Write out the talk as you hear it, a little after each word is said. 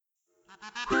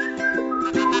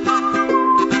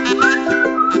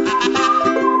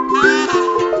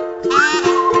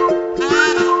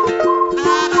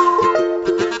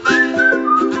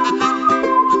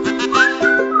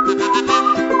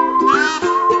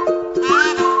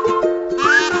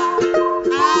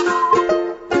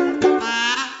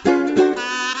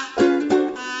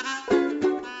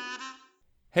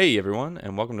Hey everyone,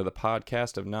 and welcome to the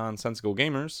podcast of Nonsensical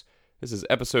Gamers. This is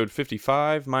episode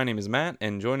 55. My name is Matt,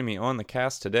 and joining me on the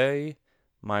cast today,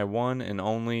 my one and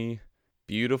only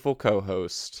beautiful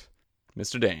co-host,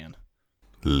 Mr. Dan.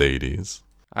 Ladies.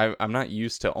 I'm not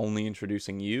used to only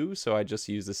introducing you, so I just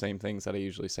use the same things that I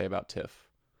usually say about Tiff.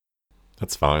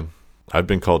 That's fine. I've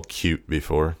been called cute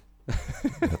before.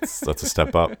 That's a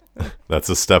step up. That's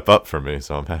a step up for me,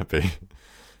 so I'm happy.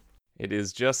 It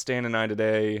is just Dan and I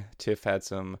today. Tiff had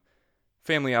some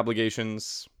family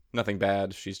obligations. Nothing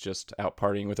bad. She's just out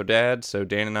partying with her dad. So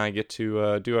Dan and I get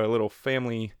to do a little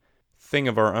family thing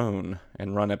of our own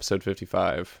and run episode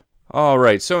 55. All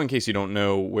right. So in case you don't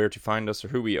know where to find us or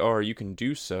who we are, you can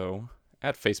do so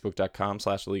at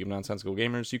facebook.com/League of Nonsensical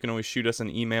Gamers. You can always shoot us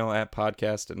an email at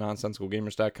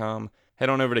podcast@nonsensicalgamers.com. Head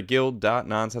on over to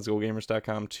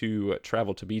guild.nonsensicalgamers.com to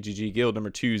travel to BGG Guild number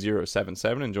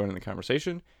 2077 and join in the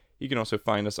conversation. You can also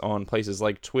find us on places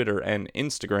like Twitter and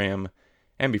Instagram.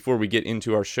 And before we get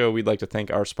into our show, we'd like to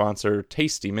thank our sponsor,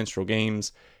 Tasty Minstrel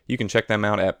Games. You can check them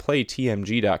out at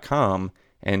playtmg.com.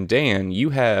 And Dan,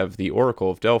 you have the Oracle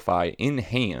of Delphi in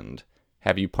hand.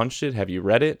 Have you punched it? Have you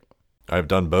read it? I've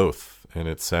done both, and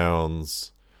it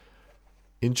sounds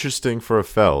interesting for a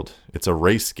Feld. It's a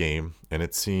race game, and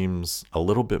it seems a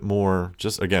little bit more,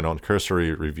 just again, on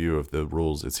cursory review of the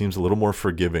rules, it seems a little more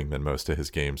forgiving than most of his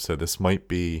games. So this might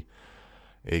be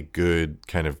a good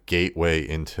kind of gateway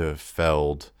into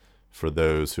Feld for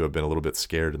those who have been a little bit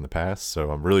scared in the past. So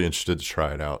I'm really interested to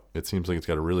try it out. It seems like it's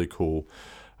got a really cool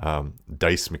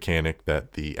dice mechanic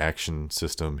that the action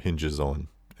system hinges on,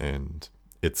 and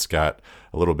it's got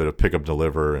a little bit of pick up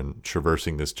deliver and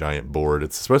traversing this giant board.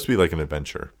 It's supposed to be like an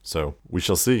adventure, so we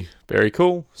shall see. Very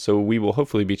cool. So we will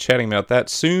hopefully be chatting about that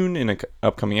soon in an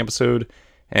upcoming episode,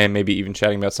 and maybe even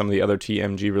chatting about some of the other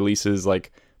TMG releases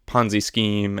like Ponzi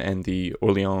Scheme and the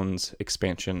Orleans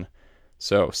expansion.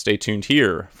 So stay tuned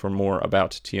here for more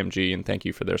about TMG, and thank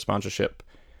you for their sponsorship.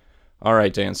 All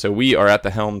right, Dan, so we are at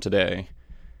the helm today,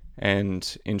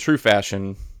 and in true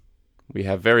fashion, we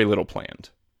have very little planned.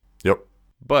 Yep.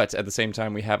 But at the same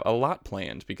time, we have a lot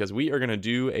planned because we are going to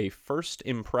do a first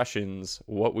impressions,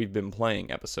 what we've been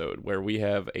playing episode, where we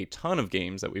have a ton of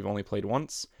games that we've only played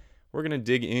once. We're going to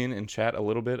dig in and chat a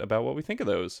little bit about what we think of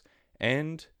those.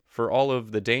 And for all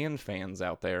of the Dan fans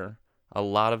out there, a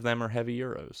lot of them are heavy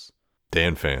Euros.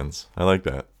 Dan fans. I like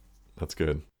that. That's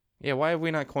good. Yeah, why have we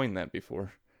not coined that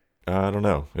before? I don't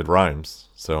know. It rhymes,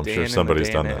 so I'm Dan sure somebody's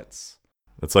done that.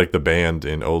 It's like the band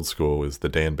in old school is the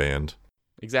Dan Band.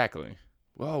 Exactly.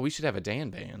 Well, we should have a Dan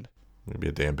band. Maybe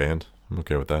a Dan Band. I'm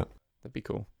okay with that. That'd be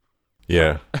cool.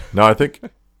 Yeah. No, I think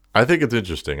it's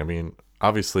interesting. I mean,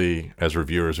 obviously, as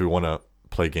reviewers, we want to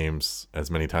play games as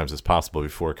many times as possible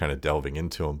before kind of delving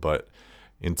into them. But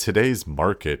in today's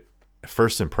market,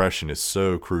 first impression is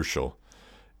so crucial.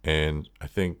 And I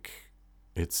think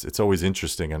it's always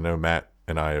interesting. I know Matt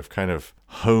and I have kind of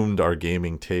honed our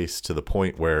gaming taste to the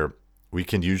point where we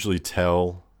can usually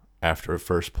tell after a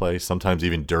first play, sometimes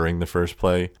even during the first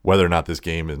play, whether or not this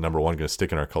game is, number one, going to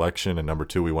stick in our collection, and number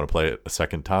two, we want to play it a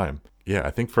second time. Yeah,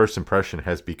 I think first impression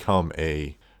has become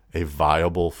a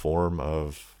viable form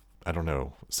of, I don't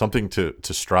know, something to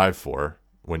strive for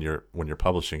when you're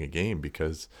publishing a game,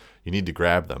 because you need to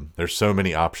grab them. There's so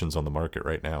many options on the market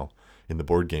right now in the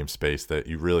board game space that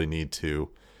you really need to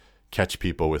catch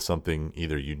people with something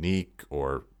either unique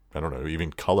or, I don't know,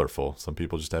 even colorful. Some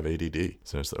people just have ADD.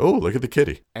 So it's like, oh, look at the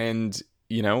kitty. And,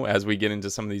 you know, as we get into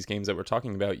some of these games that we're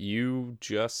talking about, you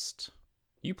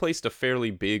placed a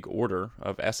fairly big order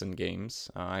of Essen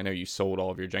games. I know you sold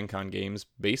all of your Gen Con games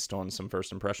based on some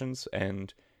first impressions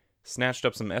and snatched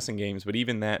up some Essen games, but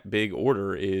even that big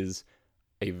order is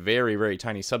a very, very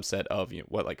tiny subset of,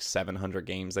 like 700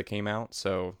 games that came out.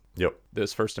 So yep,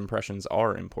 those first impressions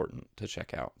are important to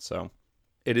check out. So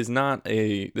this is not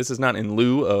in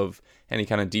lieu of any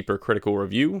kind of deeper critical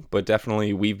review, but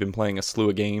definitely we've been playing a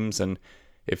slew of games, and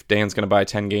if Dan's going to buy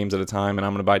 10 games at a time and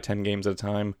I'm going to buy 10 games at a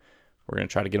time, we're going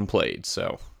to try to get them played.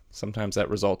 So sometimes that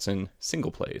results in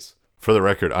single plays. For the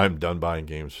record, I'm done buying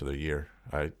games for the year.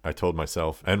 I told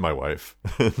myself and my wife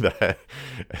that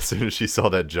as soon as she saw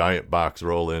that giant box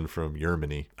roll in from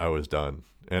Germany, I was done.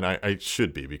 And I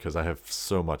should be, because I have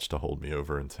so much to hold me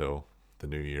over until the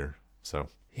new year. So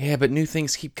yeah, but new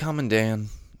things keep coming, Dan.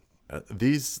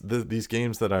 These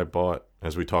games that I bought,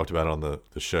 as we talked about on the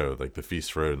show, like the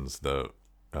Feast for Odins, the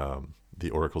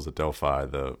Oracles at Delphi,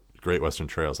 the Great Western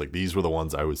Trails, like these were the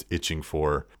ones I was itching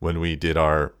for when we did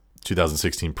our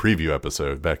 2016 preview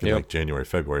episode back in like January,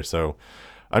 February. So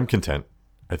I'm content.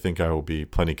 I think I will be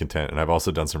plenty content. And I've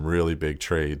also done some really big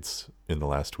trades in the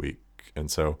last week.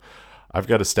 And so I've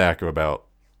got a stack of about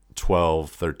 12,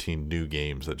 13 new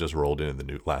games that just rolled in the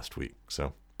new last week.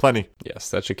 So plenty. Yes,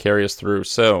 that should carry us through.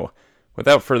 So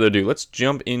without further ado, let's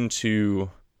jump into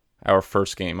our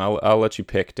first game. I'll let you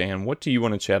pick, Dan. What do you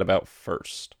want to chat about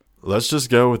first? Let's just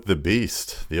go with the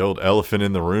beast, the old elephant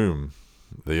in the room,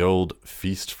 the old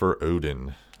feast for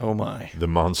Odin. Oh my. The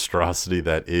monstrosity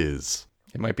that is.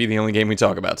 It might be the only game we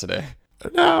talk about today.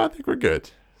 No, I think we're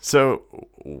good. So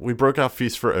we broke out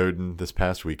Feast for Odin this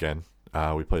past weekend.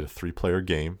 We played a 3-player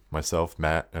game, myself,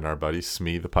 Matt, and our buddy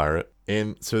Smee the Pirate.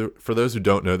 And so for those who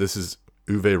don't know, this is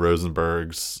Uwe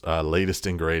Rosenberg's latest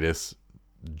and greatest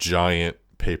giant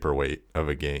paperweight of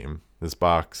a game. This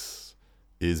box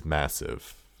is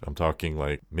massive. I'm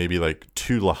talking maybe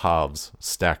 2 Le Havres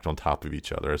stacked on top of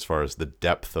each other as far as the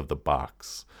depth of the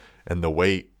box. And the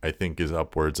weight, I think, is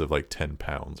upwards of 10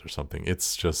 pounds or something.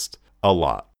 It's just a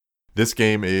lot. This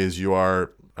game is you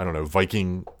are,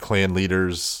 Viking clan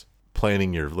leaders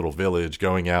planning your little village,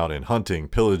 going out and hunting,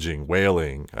 pillaging,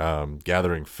 whaling,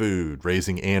 gathering food,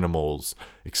 raising animals,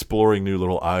 exploring new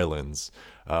little islands.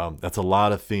 That's a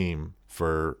lot of theme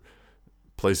for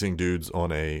placing dudes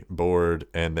on a board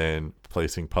and then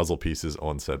placing puzzle pieces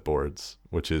on said boards,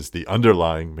 which is the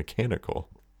underlying mechanical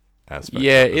aspect.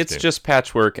 Yeah, it's just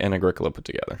patchwork and Agricola put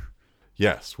together.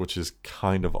 Yes, which is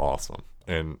kind of awesome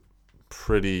and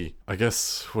pretty, I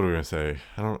guess, what are we going to say?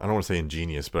 I don't want to say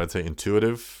ingenious, but I'd say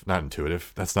intuitive. Not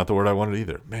intuitive. That's not the word I wanted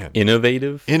either. Man.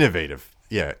 Innovative? Innovative.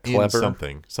 Yeah. Clever.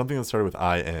 Something that started with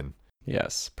I-N.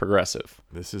 Yes, progressive.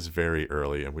 This is very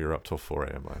early, and we were up till 4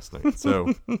 a.m. last night.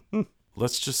 So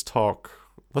let's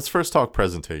first talk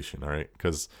presentation, all right?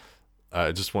 Because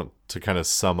I just want to kind of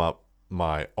sum up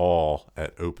my awe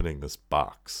at opening this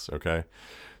box, okay?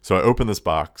 So I open this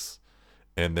box,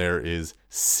 and there is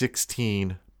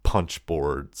 16 punch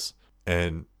boards,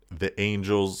 and the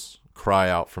angels cry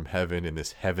out from heaven in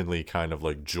this heavenly kind of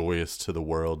joyous to the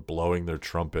world, blowing their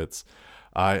trumpets.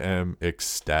 I am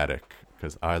ecstatic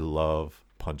because I love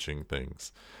punching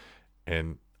things.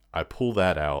 And I pull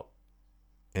that out,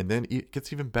 and then it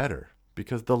gets even better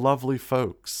because the lovely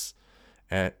folks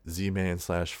at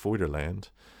Z-Man/Feuderland,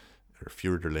 or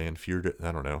Feuderland,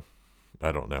 I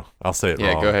don't know. I'll say it wrong.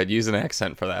 Yeah, go ahead. Use an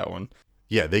accent for that one.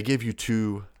 Yeah, they give you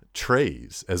 2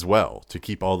 trays as well to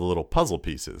keep all the little puzzle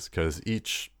pieces, because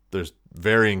there's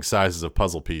varying sizes of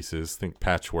puzzle pieces. Think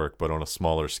patchwork, but on a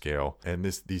smaller scale. And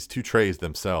these 2 trays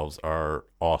themselves are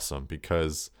awesome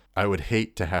because I would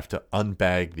hate to have to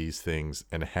unbag these things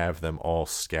and have them all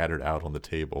scattered out on the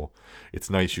table. It's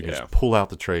nice. You can just pull out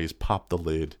the trays, pop the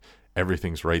lid.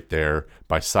 Everything's right there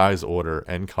by size, order,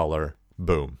 and color.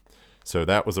 Boom. So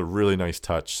that was a really nice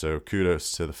touch. So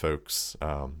kudos to the folks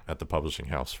at the publishing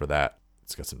house for that.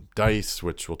 It's got some dice,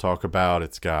 which we'll talk about.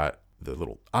 It's got the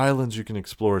little islands you can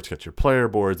explore. It's got your player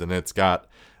boards, and it's got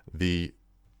the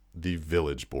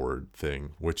village board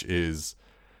thing, which is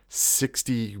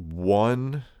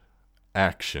 61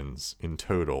 actions in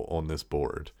total on this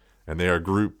board. And they are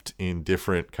grouped in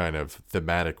different kind of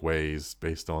thematic ways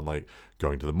based on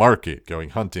going to the market,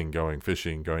 going hunting, going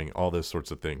fishing, going all those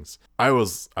sorts of things. I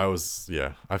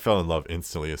fell in love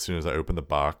instantly as soon as I opened the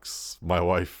box. My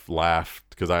wife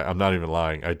laughed because I'm not even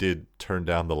lying. I did turn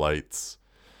down the lights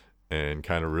and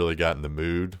kind of really got in the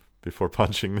mood before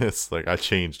punching this. I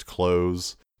changed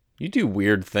clothes. You do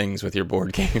weird things with your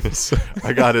board games.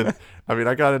 I didn't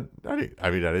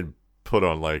put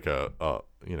on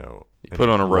you put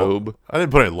on a robe. I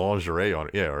didn't put any lingerie on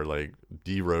it. Yeah, or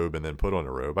derobe and then put on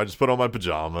a robe. I just put on my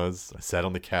pajamas. I sat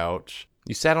on the couch.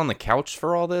 You sat on the couch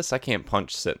for all this? I can't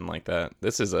punch sitting like that.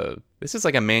 This is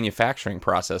like a manufacturing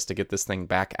process to get this thing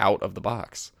back out of the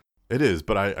box. It is,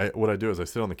 but what I do is I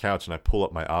sit on the couch and I pull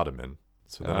up my ottoman.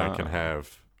 So then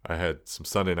I had some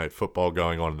Sunday night football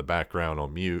going on in the background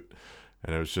on mute.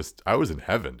 And I was in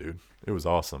heaven, dude. It was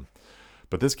awesome.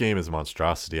 But this game is a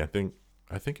monstrosity. I think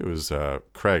it was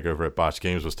Craig over at Botch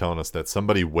Games was telling us that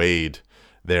somebody weighed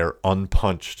their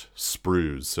unpunched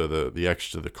sprues, so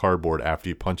the cardboard after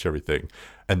you punch everything,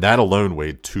 and that alone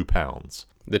weighed 2 pounds.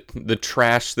 The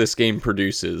trash this game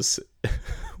produces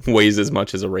weighs as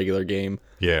much as a regular game.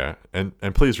 Yeah, and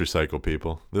please recycle,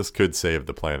 people. This could save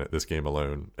the planet. This game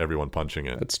alone, everyone punching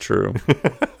it. That's true.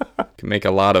 Can make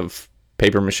a lot of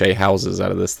paper mache houses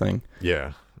out of this thing.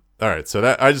 Yeah. All right, so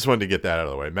that I just wanted to get that out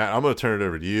of the way. Matt, I'm going to turn it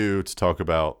over to you to talk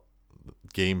about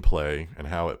gameplay and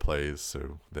how it plays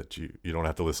so that you don't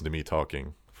have to listen to me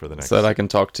talking for the next so that I can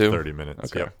talk too. 30 minutes.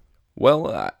 Okay. Yep.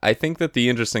 Well, I think that the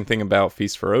interesting thing about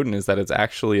Feast for Odin is that it's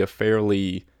actually a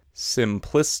fairly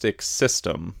simplistic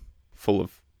system full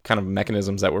of kind of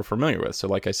mechanisms that we're familiar with. So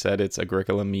like I said, it's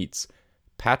Agricola meets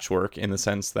patchwork in the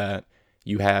sense that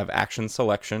you have action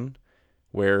selection,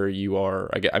 where you are,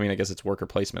 I guess it's worker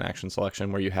placement action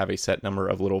selection, where you have a set number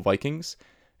of little Vikings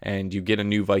and you get a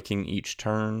new Viking each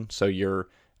turn. So your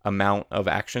amount of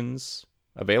actions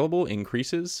available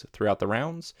increases throughout the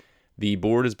rounds. The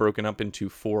board is broken up into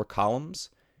 4 columns,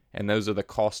 and those are the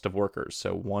cost of workers.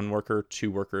 So 1 worker,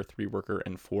 2 worker, 3 worker,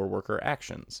 and 4 worker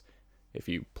actions. If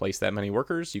you place that many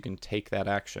workers, you can take that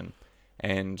action.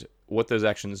 And what those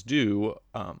actions do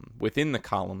within the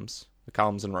columns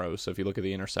and rows, so if you look at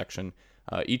the intersection,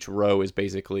 each row is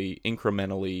basically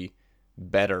incrementally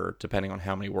better depending on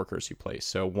how many workers you place.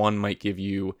 So one might give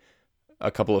you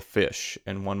a couple of fish,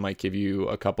 and one might give you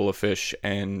a couple of fish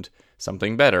and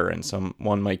something better, and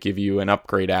one might give you an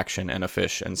upgrade action and a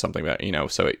fish and something better,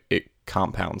 so it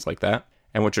compounds like that.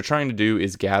 And what you're trying to do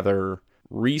is gather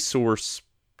resource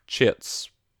chits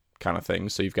kind of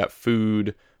things. So you've got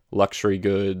food, luxury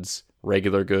goods,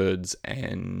 regular goods,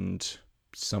 and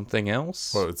something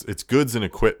else. Well, it's goods and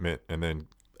equipment, and then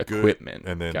equipment,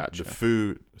 and then gotcha. The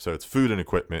food. So it's food and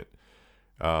equipment,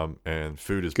 and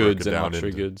food is goods broken and down luxury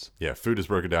into goods. Yeah, food is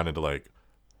broken down into like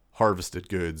harvested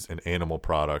goods and animal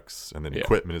products, and then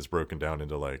equipment is broken down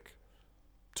into like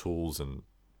tools and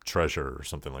treasure or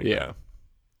something like that.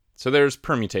 So there's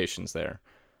permutations there.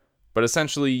 But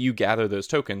essentially, you gather those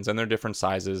tokens, and they're different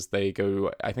sizes. They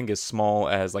go, I think, as small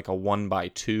as like a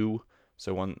 1x2,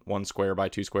 so one square by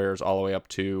 2 squares, all the way up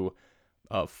to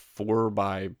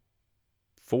 4x4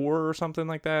 or something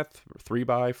like that,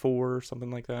 3x4 or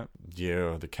something like that.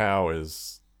 Yeah, the cow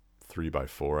is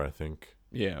 3x4, I think.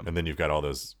 Yeah. And then you've got all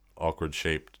those awkward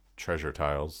shaped treasure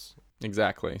tiles.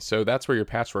 Exactly. So that's where your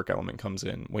patchwork element comes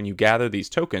in. When you gather these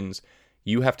tokens,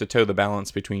 you have to toe the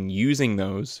balance between using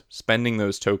those, spending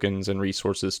those tokens and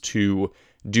resources to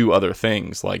do other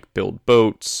things like build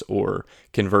boats or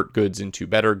convert goods into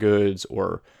better goods,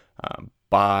 or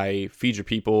feed your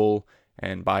people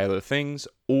and buy other things,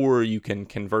 or you can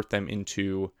convert them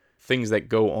into things that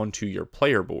go onto your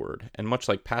player board. And much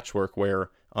like patchwork, where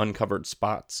uncovered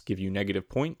spots give you negative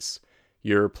points,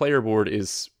 your player board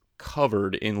is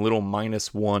covered in little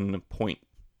 -1 point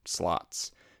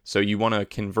slots. So you want to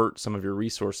convert some of your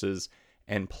resources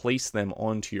and place them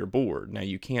onto your board. Now,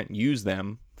 you can't use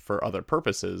them for other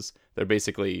purposes. They're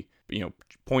basically,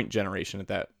 point generation at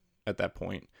that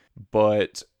point.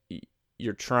 But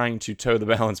you're trying to toe the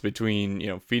balance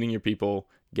between, feeding your people,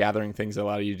 gathering things that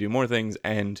allow you to do more things,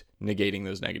 and negating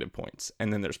those negative points.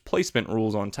 And then there's placement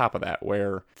rules on top of that,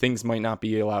 where things might not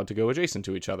be allowed to go adjacent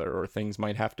to each other, or things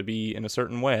might have to be in a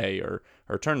certain way or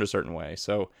turned a certain way.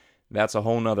 So that's a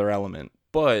whole nother element.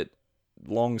 But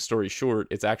long story short,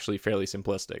 it's actually fairly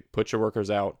simplistic. Put your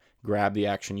workers out, grab the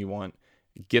action you want,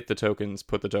 get the tokens,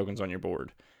 put the tokens on your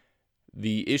board.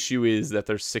 The issue is that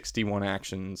there's 61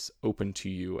 actions open to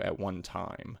you at one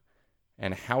time.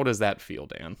 And how does that feel,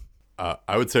 Dan?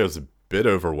 I would say it was a bit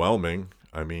overwhelming.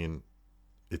 I mean,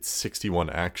 it's 61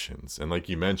 actions. And like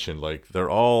you mentioned, like they're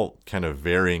all kind of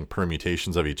varying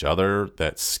permutations of each other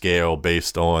that scale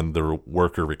based on the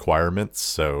worker requirements.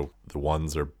 So the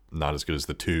ones are not as good as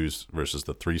the 2s versus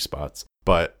the 3 spots.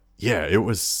 But yeah, it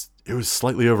was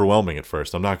slightly overwhelming at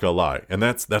first. I'm not going to lie. And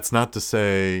that's not to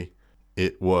say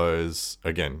it was,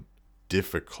 again,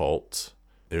 difficult.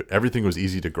 Everything was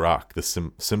easy to grok.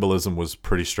 The symbolism was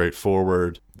pretty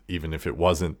straightforward. Even if it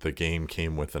wasn't, the game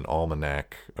came with an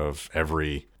almanac of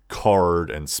every card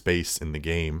and space in the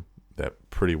game that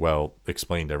pretty well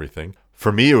explained everything.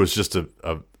 For me, it was just a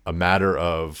matter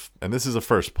of, and this is a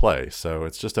first play, so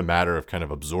it's just a matter of kind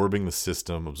of absorbing the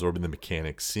system, absorbing the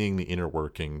mechanics, seeing the inner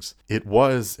workings. It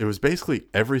was basically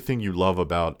everything you love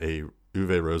about a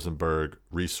Uwe Rosenberg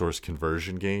resource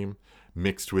conversion game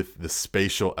mixed with the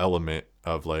spatial element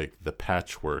of like the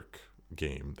patchwork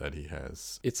game that he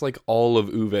has. It's like all of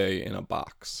Uwe in a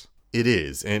box. It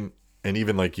is. And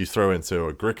even like you throw into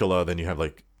Agricola, then you have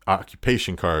like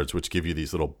occupation cards, which give you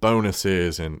these little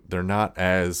bonuses, and they're not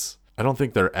as, I don't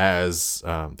think they're as,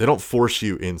 they don't force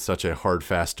you in such a hard,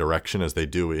 fast direction as they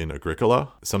do in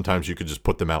Agricola. Sometimes you could just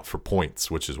put them out for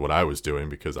points, which is what I was doing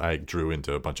because I drew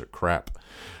into a bunch of crap.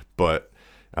 But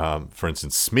for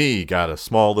instance, Smee got a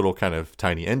small little kind of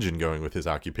tiny engine going with his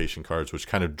occupation cards, which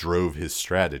kind of drove his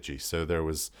strategy. So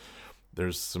there's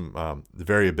some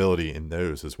variability in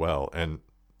those as well. And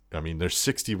I mean, there's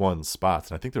 61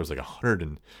 spots, and I think there was like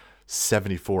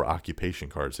 174 occupation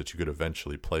cards that you could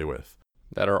eventually play with.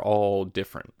 That are all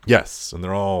different. Yes, and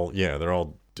they're all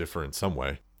different in some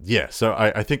way. Yeah, so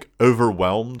I think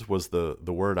overwhelmed was the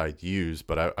word I'd use,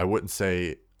 but I wouldn't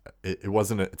say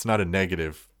it's not a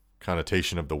negative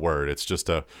connotation of the word. It's just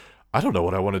I don't know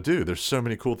what I want to do. There's so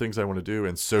many cool things I want to do,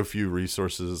 and so few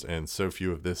resources, and so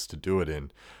few of this to do it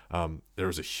in. There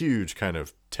was a huge kind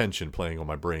of tension playing on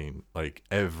my brain, like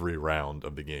every round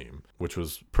of the game, which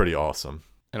was pretty awesome.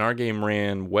 And our game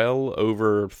ran well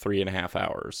over 3.5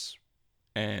 hours,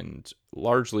 and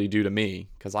largely due to me,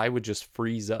 because I would just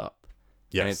freeze up.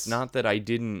 Yes. And it's not that I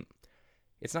didn't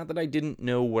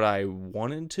know what I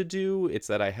wanted to do, it's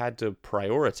that I had to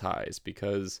prioritize,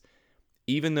 because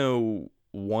even though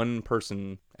one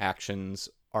person actions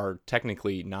are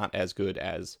technically not as good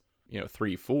as,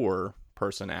 3-4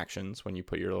 person actions when you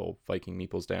put your little Viking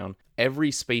meeples down,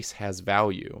 every space has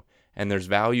value, and there's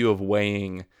value of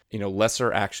weighing,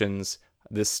 lesser actions.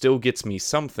 This still gets me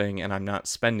something, and I'm not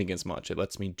spending as much. It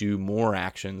lets me do more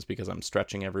actions because I'm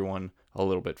stretching everyone a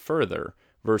little bit further,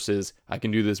 versus I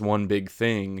can do this one big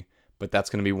thing, but that's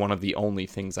going to be one of the only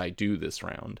things I do this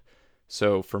round.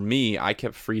 So for me, I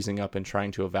kept freezing up and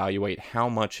trying to evaluate how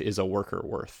much is a worker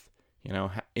worth.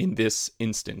 In this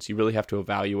instance, you really have to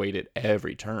evaluate it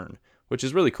every turn, which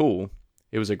is really cool.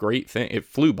 It was a great thing. It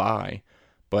flew by,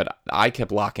 but I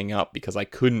kept locking up because I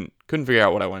couldn't figure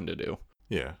out what I wanted to do.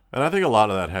 Yeah, and I think a lot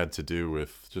of that had to do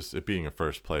with just it being a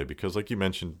first play, because like you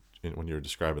mentioned when you were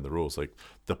describing the rules, like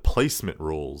the placement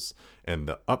rules and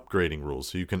the upgrading rules.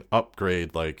 So you can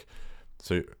upgrade, like,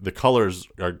 so the colors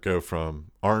go from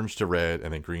orange to red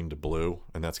and then green to blue,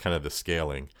 and that's kind of the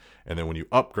scaling. And then when you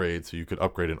upgrade, so you could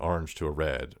upgrade an orange to a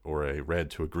red, or a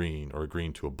red to a green, or a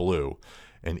green to a blue.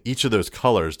 And each of those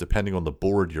colors, depending on the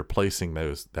board you're placing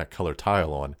that color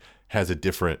tile on, has a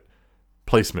different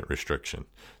placement restriction.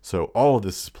 So all of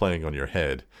this is playing on your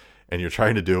head, and you're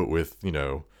trying to do it with,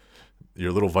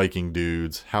 your little Viking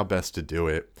dudes, how best to do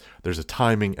it. There's a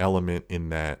timing element in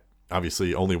that.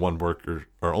 Obviously, only one worker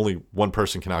or only one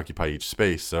person can occupy each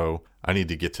space. So I need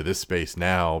to get to this space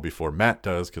now before Matt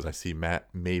does, because I see Matt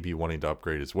maybe wanting to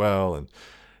upgrade as well, and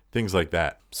things like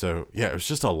that. So yeah, it was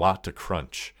just a lot to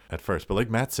crunch at first. But like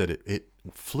Matt said, it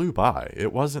flew by.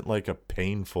 It wasn't like a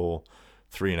painful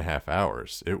 3.5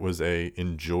 hours. It was a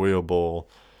enjoyable,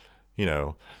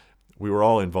 we were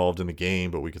all involved in the game,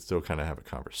 but we could still kind of have a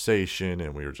conversation,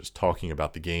 and we were just talking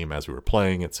about the game as we were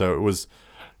playing it. So it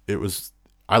was,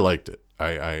 I liked it.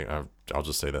 I'll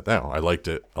just say that now. I liked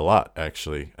it a lot,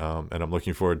 actually. And I'm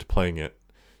looking forward to playing it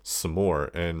some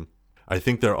more. And I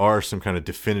think there are some kind of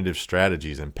definitive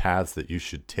strategies and paths that you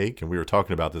should take. And we were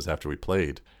talking about this after we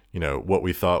played. What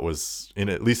we thought was,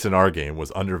 at least in our game,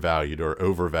 was undervalued or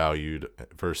overvalued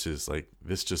versus like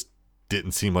this just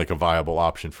didn't seem like a viable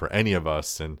option for any of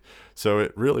us. And so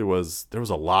it really was, there was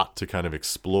a lot to kind of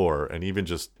explore. And even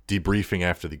just debriefing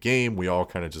after the game, we all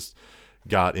kind of just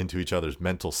got into each other's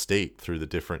mental state through the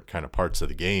different kind of parts of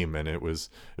the game. And it was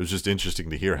just interesting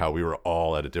to hear how we were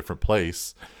all at a different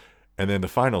place. And then the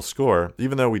final score,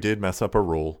 even though we did mess up a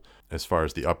rule as far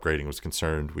as the upgrading was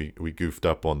concerned, we goofed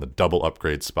up on the double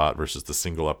upgrade spot versus the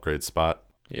single upgrade spot.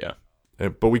 Yeah.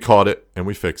 But we caught it and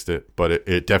we fixed it. But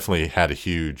it definitely had a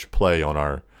huge play on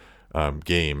our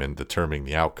game and determining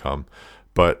the outcome.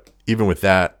 But even with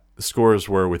that, the scores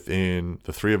were the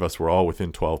three of us were all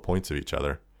within 12 points of each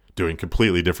other, doing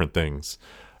completely different things.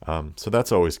 So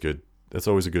that's always good. That's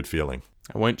always a good feeling.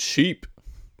 I went sheep.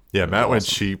 Yeah, Matt went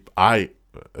sheep.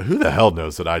 Who the hell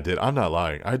knows that I did? I'm not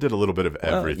lying. I did a little bit of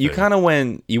everything. You kind of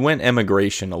went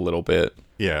emigration a little bit.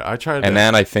 Yeah, I tried. And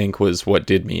that, I think, was what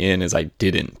did me in, is I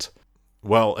didn't.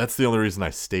 Well, that's the only reason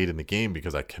I stayed in the game,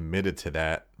 because I committed to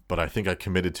that. But I think I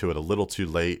committed to it a little too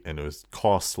late, and it was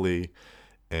costly.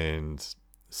 And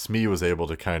Smee was able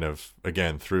to kind of,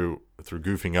 again, through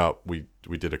goofing up, we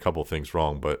did a couple things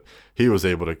wrong, but he was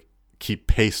able to keep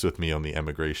pace with me on the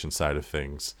emigration side of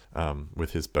things,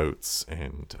 with his boats.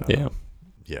 And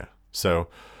yeah. So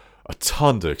a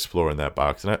ton to explore in that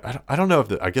box. And I don't know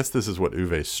if I guess this is what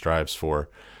Uwe strives for,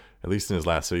 at least in his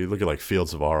last. So you look at like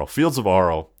Fields of Arle. Fields of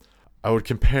Arle, I would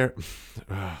compare.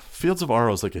 Fields of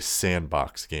Arle is like a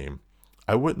sandbox game.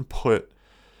 I wouldn't put,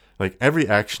 like, every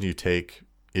action you take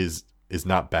is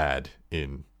not bad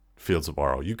in Fields of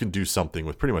Arle. You can do something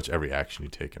with pretty much every action you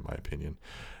take, in my opinion.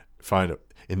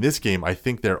 In this game, I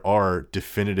think there are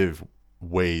definitive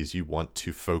ways you want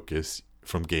to focus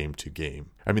from game to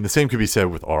game. I mean, the same could be said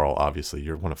with Arl, obviously.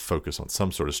 You want to focus on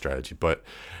some sort of strategy, but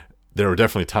there were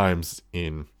definitely times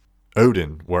in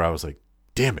Odin where I was like,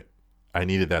 damn it, I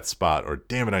needed that spot, or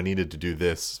damn it, I needed to do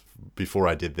this before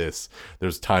I did this.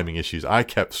 There's timing issues. I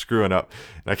kept screwing up,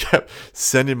 and I kept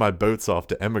sending my boats off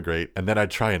to emigrate, and then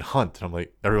I'd try and hunt, and I'm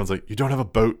like, everyone's like, you don't have a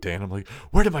boat, Dan. I'm like,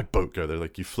 where did my boat go? They're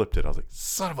like, you flipped it. I was like,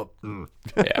 son of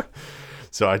a... Yeah.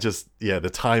 So the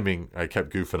timing I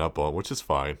kept goofing up on, which is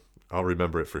fine. I'll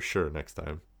remember it for sure next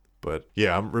time. But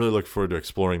yeah, I'm really looking forward to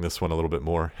exploring this one a little bit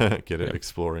more. Get it? Yeah.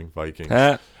 Exploring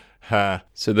Vikings. Ha.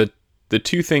 So the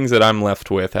two things that I'm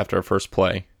left with after our first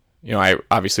play, I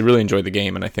obviously really enjoyed the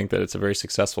game, and I think that it's a very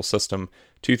successful system.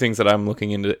 Two things that I'm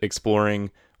looking into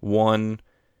exploring. One,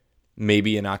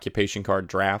 maybe an occupation card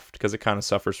draft, because it kind of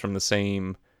suffers from the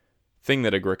same thing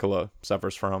that Agricola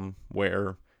suffers from,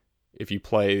 where if you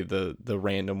play the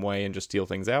random way and just deal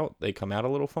things out, they come out a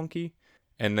little funky.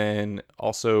 And then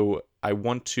also, I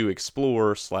want to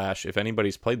explore, if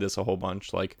anybody's played this a whole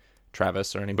bunch, like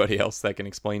Travis or anybody else that can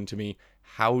explain to me,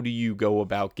 how do you go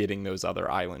about getting those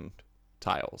other island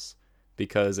tiles?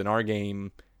 Because in our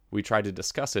game, we tried to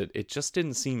discuss it. It just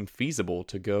didn't seem feasible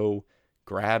to go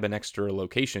grab an extra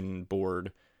location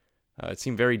board. It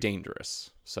seemed very dangerous.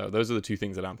 So those are the two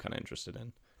things that I'm kind of interested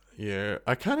in. Yeah,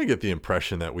 I kind of get the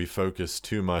impression that we focus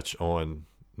too much on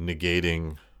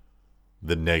negating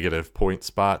the negative point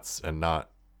spots and not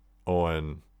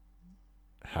on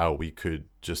how we could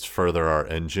just further our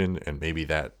engine, and maybe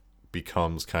that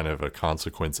becomes kind of a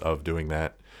consequence of doing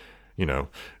that,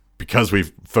 because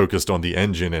we've focused on the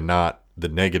engine and not the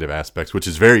negative aspects, which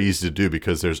is very easy to do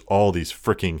because there's all these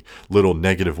freaking little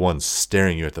negative ones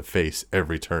staring you at the face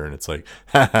every turn. It's like,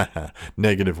 ha ha ha,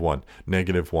 -1,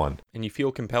 -1. And you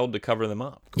feel compelled to cover them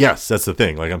up. Yes, that's the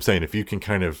thing. Like I'm saying, if you can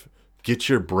kind of get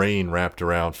your brain wrapped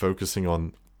around focusing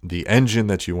on the engine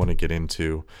that you want to get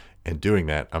into and doing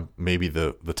that, maybe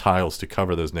the tiles to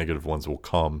cover those negative ones will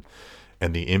come,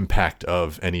 and the impact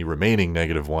of any remaining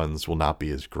negative ones will not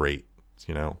be as great,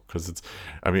 because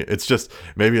it's just,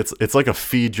 maybe it's like a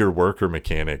feed your worker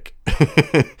mechanic,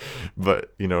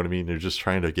 but you know what I mean? You're just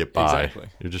trying to get by. Exactly.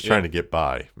 You're just trying to get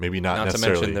by. Maybe not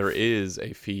necessarily. To mention there is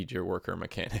a feed your worker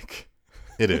mechanic.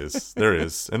 It is. There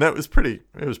is. And it was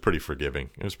pretty forgiving.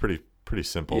 It was pretty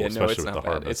simple, especially it's with not the bad.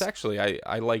 harvest. It's actually,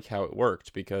 I like how it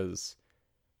worked, because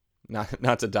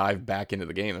not to dive back into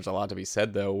the game, there's a lot to be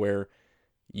said though, where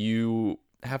you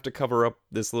have to cover up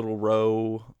this little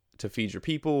row to feed your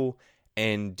people,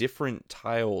 and different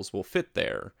tiles will fit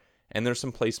there. And there's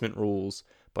some placement rules,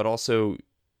 but also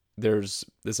there's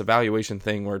this evaluation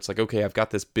thing where it's like, okay, I've got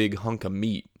this big hunk of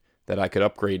meat that I could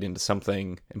upgrade into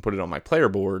something and put it on my player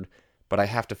board, but I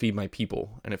have to feed my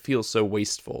people, and it feels so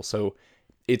wasteful. So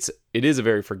it is a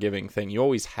very forgiving thing. You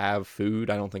always have food.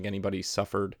 I don't think anybody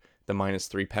suffered the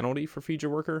 -3 penalty for feed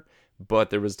your worker, but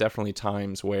there was definitely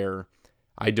times where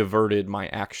I diverted my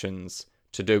actions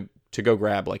to go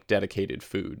grab like dedicated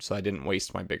food, so I didn't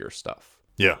waste my bigger stuff.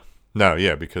 Yeah. No,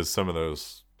 yeah, because some of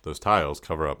those tiles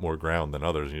cover up more ground than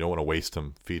others. You don't want to waste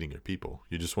them feeding your people.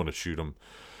 You just want to shoot them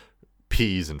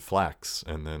peas and flax,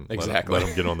 and then let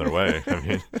them get on their way. I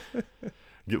mean,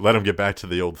 let them get back to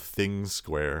the old thing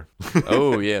square.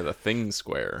 Oh yeah, the thing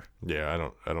square. Yeah,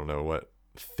 I don't know what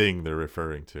thing they're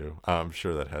referring to. I'm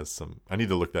sure that has some. I need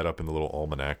to look that up in the little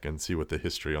almanac and see what the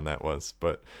history on that was.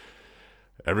 But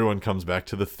everyone comes back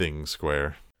to the thing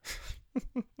square.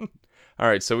 All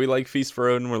right, so we like Feast for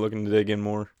Odin. We're looking to dig in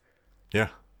more. Yeah,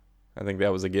 I think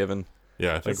that was a given.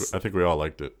 Yeah, I think we all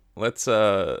liked it. Let's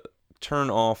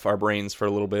turn off our brains for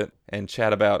a little bit and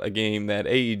chat about a game that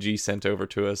AEG sent over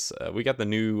to us. We got the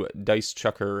new Dice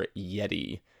Chucker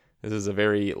Yeti. This is a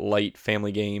very light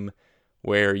family game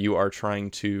where you are trying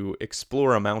to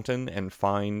explore a mountain and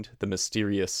find the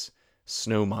mysterious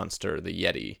snow monster, the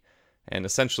Yeti. And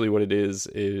essentially what it is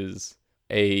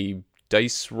a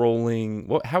dice rolling...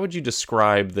 How would you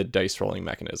describe the dice rolling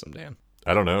mechanism, Dan?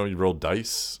 I don't know. You roll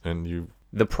dice and you...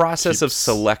 The process of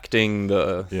selecting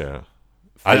the... Yeah.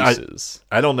 faces.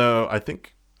 I don't know. I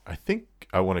think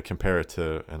I want to compare it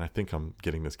to, and I think I'm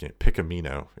getting this game,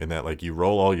 Pick-a-Mino, in that like you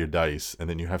roll all your dice and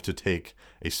then you have to take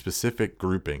a specific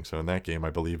grouping. So in that game, I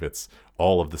believe it's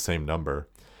all of the same number.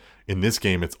 In this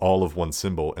game, it's all of one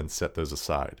symbol and set those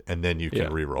aside, and then you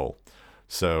can re-roll.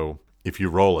 So if you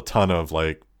roll a ton of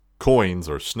like coins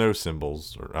or snow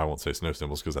symbols, or I won't say snow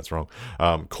symbols because that's wrong,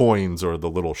 coins or the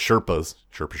little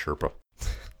Sherpa.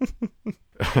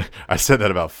 I said that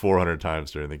about 400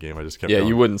 times during the game. I just kept going.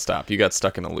 You wouldn't stop. You got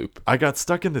stuck in a loop. I got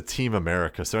stuck in the Team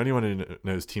America. So anyone who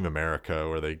knows Team America,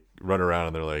 where they run around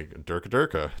and they're like, Durka,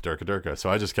 Durka, Durka, Durka. So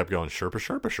I just kept going,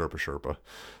 Sherpa,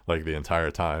 like the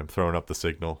entire time, throwing up the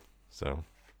signal. So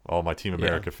all my Team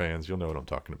America fans, you'll know what I'm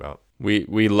talking about.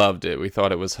 We loved it. We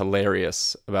thought it was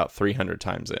hilarious about 300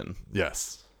 times in.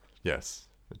 Yes.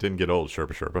 It didn't get old,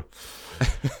 Sherpa.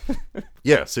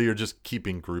 Yeah, so you're just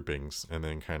keeping groupings and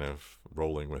then kind of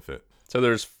rolling with it. So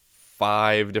there's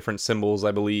 5 different symbols,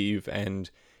 I believe, and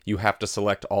you have to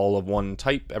select all of one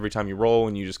type every time you roll,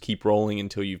 and you just keep rolling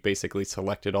until you've basically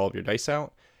selected all of your dice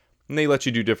out. And they let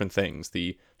you do different things.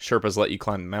 The Sherpas let you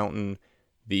climb the mountain.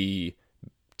 The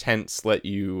tents let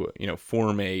you,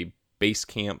 form a base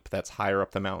camp that's higher up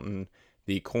the mountain.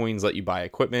 The coins let you buy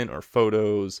equipment or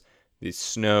photos. The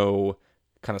snow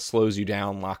kind of slows you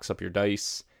down, locks up your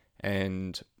dice.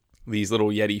 And these little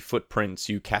Yeti footprints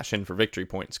you cash in for victory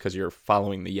points because you're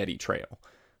following the Yeti trail.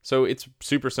 So it's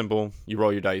super simple. You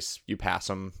roll your dice, you pass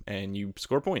them, and you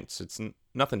score points. It's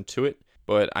nothing to it.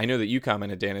 But I know that you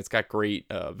commented, Dan, it's got great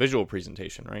visual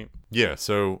presentation, right? Yeah,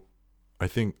 so I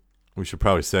think we should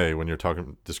probably say when you're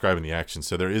describing the action,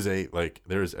 so there's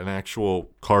an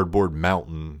actual cardboard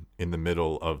mountain in the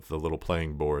middle of the little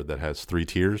playing board that has 3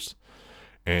 tiers,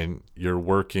 and you're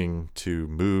working to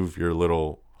move your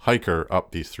little hiker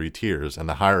up these 3 tiers, and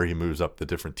the higher he moves up the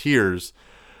different tiers,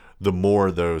 the more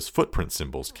those footprint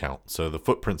symbols count. So the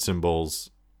footprint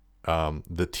symbols,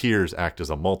 the tiers act as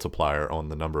a multiplier on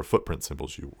the number of footprint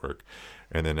symbols you work.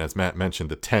 And then as Matt mentioned,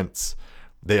 the tents,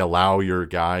 they allow your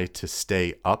guy to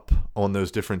stay up on those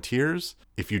different tiers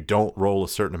if you don't roll a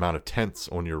certain amount of tents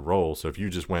on your roll. So if you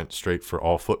just went straight for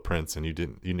all footprints and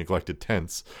you neglected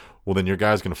tents, well, then your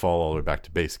guy's going to fall all the way back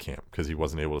to base camp because he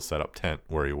wasn't able to set up tent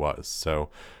where he was. So,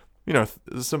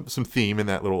 there's some theme in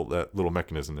that little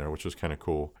mechanism there, which was kind of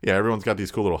cool. Yeah, everyone's got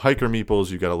these cool little hiker meeples.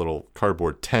 You got a little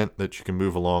cardboard tent that you can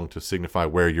move along to signify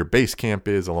where your base camp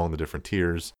is along the different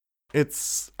tiers.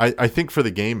 I think for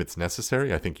the game it's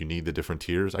necessary. I think you need the different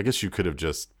tiers. I guess you could have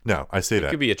it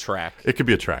could be a track. It could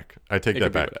be a track. I take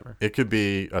that back. It could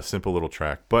be a simple little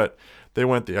track, but they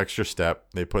went the extra step.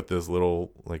 They put this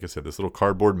little, like I said, this little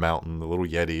cardboard mountain. The little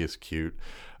Yeti is cute.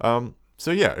 So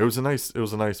yeah, it was a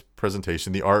nice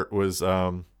presentation. The art was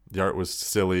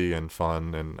silly and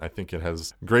fun, and I think it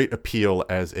has great appeal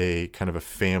as a kind of a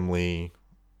family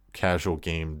casual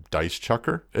game dice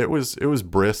chucker. It was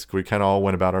brisk. We kind of all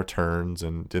went about our turns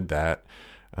and did that.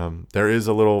 There is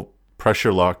a little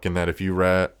pressure luck in that if you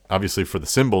obviously for the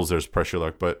symbols there's pressure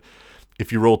luck, but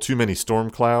if you roll too many storm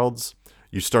clouds,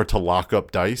 you start to lock up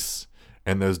dice,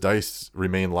 and those dice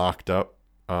remain locked up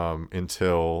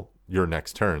until your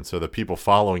next turn. So the people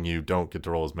following you don't get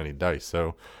to roll as many dice.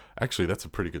 So actually that's a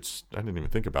pretty good, I didn't even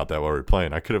think about that while we were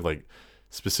playing. I could have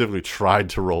specifically tried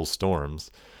to roll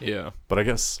storms. Yeah. But I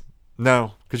guess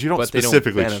no, because you don't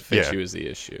specifically benefit you is the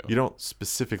issue. You don't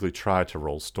specifically try to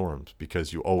roll storms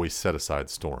because you always set aside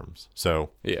storms. So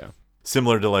yeah.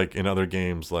 Similar to in other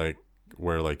games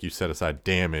where you set aside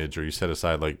damage or you set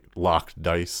aside locked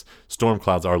dice. Storm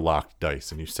clouds are locked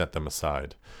dice and you set them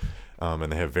aside.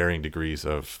 And they have varying degrees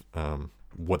of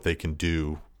what they can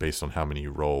do based on how many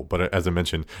you roll. But as I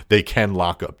mentioned, they can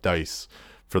lock up dice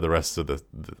for the rest of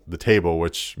the table,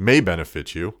 which may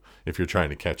benefit you if you're trying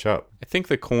to catch up. I think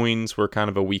the coins were kind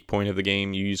of a weak point of the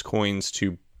game. You use coins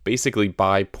to basically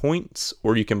buy points,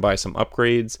 or you can buy some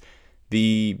upgrades.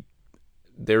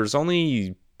 There's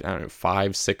only,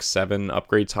 5, 6, 7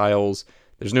 upgrade tiles.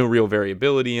 There's no real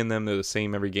variability in them. They're the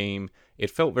same every game. It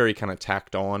felt very kind of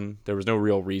tacked on. There was no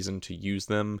real reason to use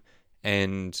them.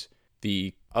 And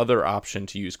the other option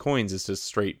to use coins is to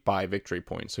straight buy victory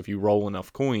points. So if you roll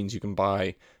enough coins, you can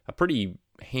buy a pretty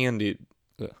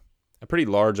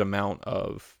large amount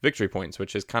of victory points,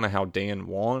 which is kind of how Dan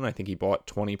won. I think he bought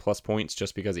 20 plus points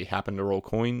just because he happened to roll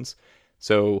coins.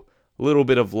 So a little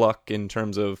bit of luck in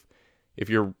terms of if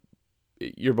you're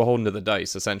beholden to the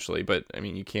dice essentially, but I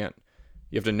mean, you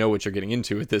have to know what you're getting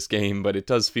into with this game, but it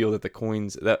does feel that the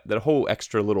coins, that whole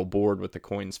extra little board with the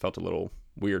coins felt a little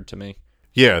weird to me.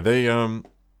 Yeah, the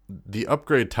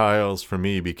upgrade tiles for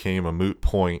me became a moot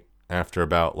point after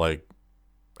about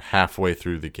halfway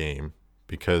through the game,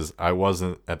 because I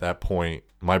wasn't at that point,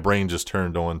 my brain just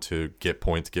turned on to get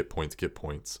points, get points, get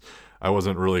points. I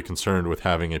wasn't really concerned with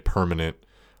having a permanent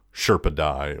Sherpa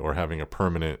die or having a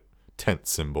permanent tent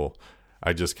symbol.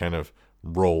 I just kind of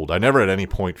rolled. I never at any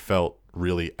point felt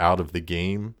really out of the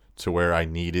game to where I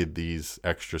needed these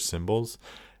extra symbols.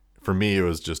 For me, it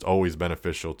was just always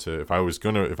beneficial to, if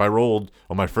I rolled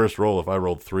on my first roll, if I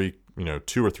rolled 2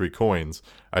 or 3 coins,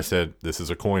 I said, this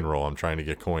is a coin roll. I'm trying to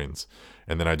get coins.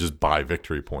 And then I just buy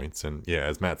victory points. And yeah,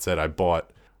 as Matt said,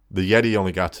 the Yeti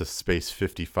only got to space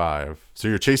 55. So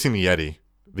you're chasing the Yeti.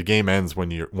 The game ends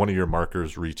when one of your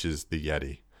markers reaches the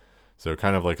Yeti. So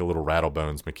kind of like a little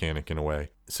Rattlebones mechanic in a way.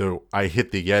 So I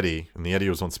hit the Yeti, and the Yeti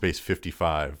was on space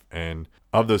 55. And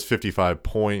of those 55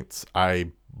 points,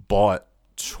 I bought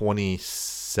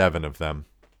 27 of them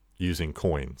using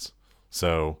coins.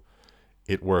 So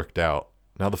it worked out.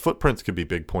 Now, the footprints could be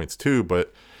big points too,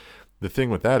 but the thing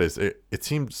with that is it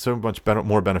seemed so much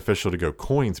more beneficial to go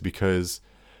coins because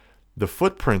the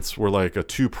footprints were like a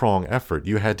 2-prong effort.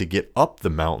 You had to get up the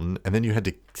mountain, and then you had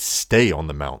to stay on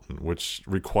the mountain, which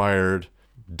required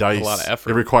dice. A lot of effort.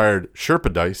 It required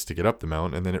Sherpa dice to get up the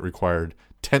mountain, and then it required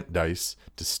tent dice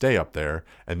to stay up there,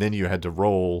 and then you had to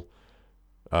roll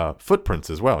footprints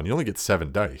as well, and you only get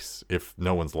 7 dice if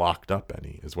no one's locked up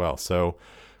any as well. So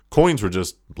coins were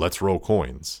just, let's roll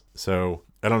coins. So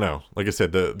I don't know. Like I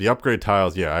said, the upgrade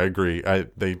tiles, yeah, I agree.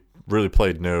 They really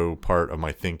played no part of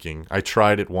my thinking. I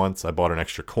tried it once. I bought an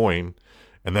extra coin,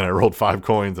 and then I rolled 5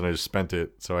 coins, and I just spent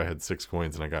it. So I had 6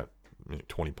 coins, and I got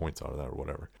 20 points out of that or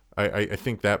whatever. I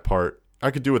think that part,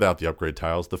 I could do without the upgrade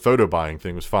tiles. The photo buying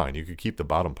thing was fine. You could keep the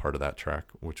bottom part of that track,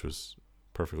 which was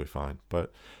perfectly fine.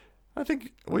 But I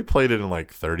think we played it in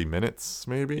like 30 minutes,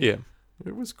 maybe. Yeah.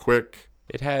 It was quick.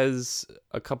 It has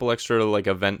a couple extra like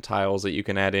event tiles that you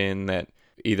can add in that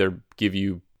either give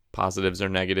you positives or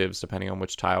negatives depending on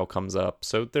which tile comes up.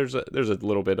 So there's a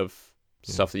little bit of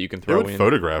stuff that you can throw in.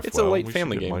 Photograph. It's a late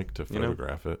family game. Mike to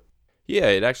photograph it. Yeah,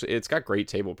 it's got great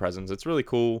table presence. It's really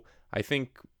cool. I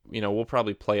think we'll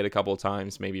probably play it a couple of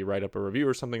times, maybe write up a review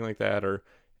or something like that, or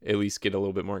at least get a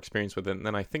little bit more experience with it. And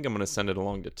then I think I'm going to send it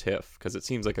along to Tiff because it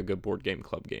seems like a good board game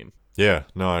club game. Yeah,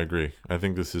 no, I agree. I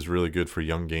think this is really good for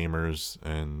young gamers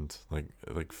and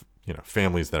like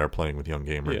families that are playing with young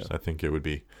gamers. Yeah. I think it would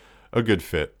be a good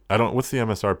fit. What's the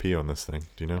MSRP on this thing?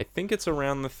 Do you know? I think it's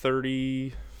around the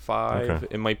 35. Okay.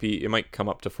 It might come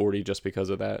up to 40 just because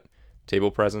of that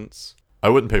table presence. I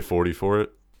wouldn't pay 40 for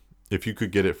it. If you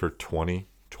could get it for 20,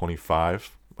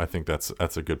 25, I think that's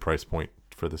a good price point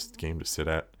for this game to sit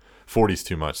at. 40's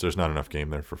too much. There's not enough game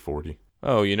there for 40.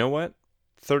 Oh, you know what?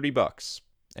 $30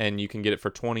 and you can get it for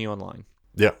 20 online.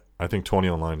 Yeah, I think 20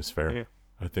 online is fair. Yeah.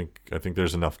 I think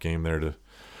there's enough game there to,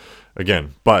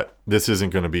 again, but this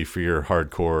isn't going to be for your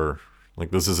hardcore.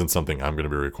 Like, this isn't something I'm going to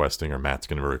be requesting or Matt's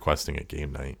going to be requesting at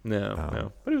game night.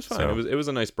 No. But it was fine. So, it was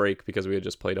a nice break because we had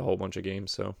just played a whole bunch of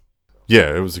games. So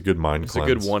yeah, it was a good mind cleanse.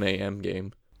 It's a good 1 a.m.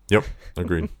 game. Yep,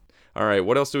 agreed. All right,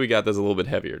 what else do we got that's a little bit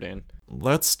heavier, Dan?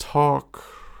 Let's talk,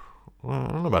 well, I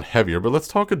don't know about heavier, but let's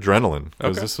talk Adrenaline.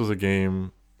 Because This was a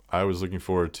game I was looking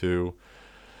forward to,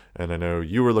 and I know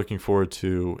you were looking forward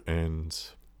to, and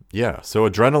yeah. So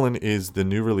Adrenaline is the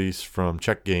new release from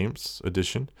Czech Games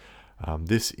Edition.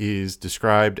 This is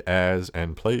described as,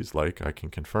 and plays like, I can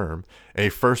confirm, a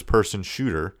first-person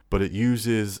shooter, but it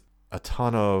uses a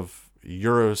ton of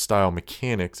Euro-style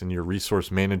mechanics in your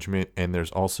resource management, and there's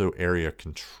also area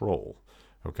control,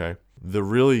 okay? The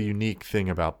really unique thing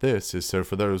about this is, so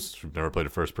for those who've never played a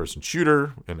first-person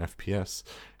shooter, an FPS,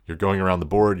 you're going around the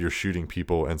board, you're shooting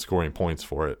people and scoring points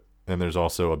for it. And there's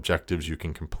also objectives you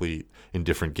can complete in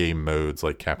different game modes,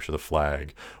 like capture the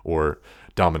flag or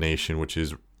domination, which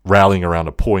is rallying around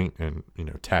a point and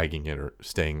tagging it or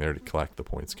staying there to collect the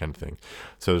points, kind of thing.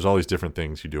 So there's all these different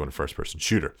things you do in a first-person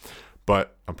shooter.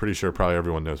 But I'm pretty sure probably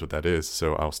everyone knows what that is,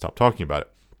 so I'll stop talking about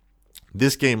it.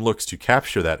 This game looks to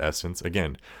capture that essence,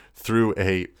 again, through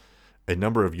a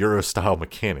number of Euro-style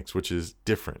mechanics, which is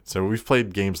different. So we've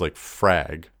played games like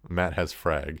Frag. Matt has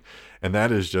Frag. And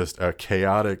that is just a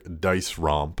chaotic dice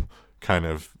romp kind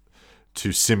of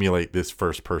to simulate this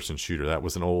first-person shooter. That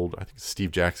was an old, I think,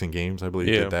 Steve Jackson Games, I believe,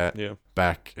 did that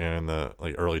back in the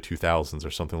early 2000s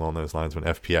or something along those lines when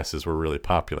FPSs were really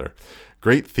popular.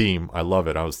 Great theme. I love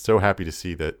it. I was so happy to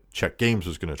see that Czech Games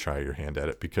was going to try your hand at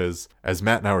it because, as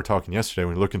Matt and I were talking yesterday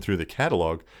when looking through the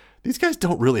catalog, these guys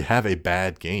don't really have a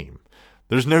bad game.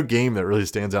 There's no game that really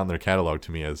stands out in their catalog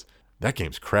to me as, that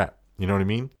game's crap. You know what I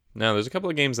mean? No, there's a couple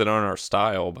of games that aren't our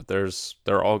style, but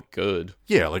they're all good.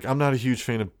 Yeah, like I'm not a huge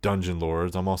fan of Dungeon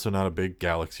Lords. I'm also not a big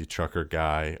Galaxy Trucker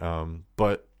guy.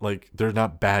 But like they're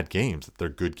not bad games. They're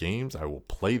good games. I will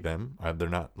play them. They're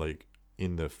not like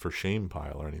in the for shame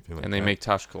pile or anything like that. And they make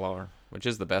Tashkalar, which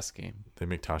is the best game. They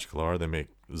make Tashkalar. They make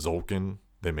Zolkin.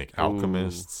 They make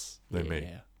Alchemists. They make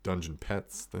Dungeon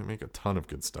Pets. They make a ton of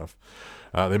good stuff.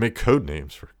 They make code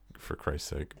names for Christ's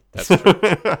sake. That's true.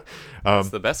 It's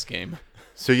the best game.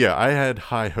 So yeah, I had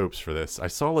high hopes for this. I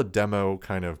saw a demo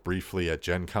kind of briefly at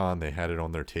Gen Con. They had it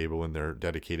on their table in their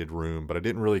dedicated room, but I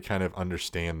didn't really kind of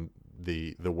understand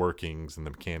the workings and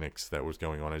the mechanics that was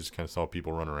going on. I just kind of saw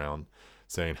people run around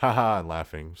saying haha and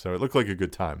laughing. So it looked like a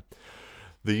good time.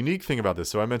 The unique thing about this,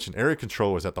 so I mentioned area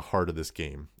control is at the heart of this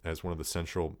game as one of the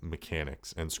central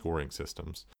mechanics and scoring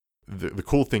systems. The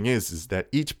cool thing is that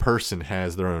each person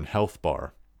has their own health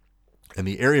bar. And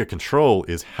the area control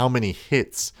is how many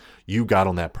hits you got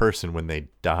on that person when they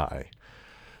die.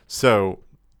 So,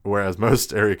 whereas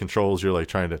most area controls, you're like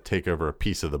trying to take over a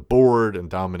piece of the board and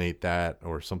dominate that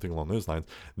or something along those lines.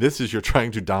 This is you're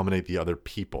trying to dominate the other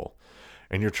people.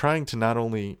 And you're trying to not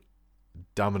only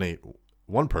dominate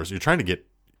one person, you're trying to get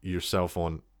yourself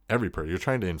on every person. You're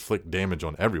trying to inflict damage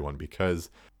on everyone because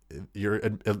you're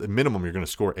at minimum you're going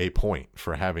to score a point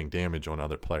for having damage on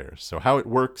other players. So how it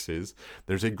works is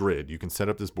there's a grid. You can set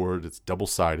up this board. It's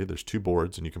double-sided. There's 2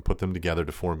 boards, and you can put them together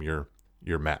to form your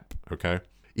map. Okay.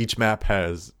 Each map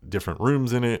has different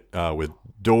rooms in it with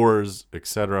doors,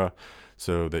 etc.,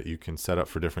 so that you can set up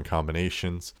for different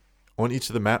combinations. On each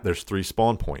of the map, there's 3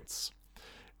 spawn points.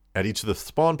 At each of the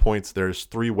spawn points, there's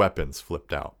 3 weapons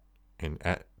flipped out. And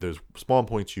at those spawn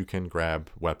points, you can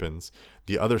grab weapons.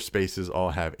 The other spaces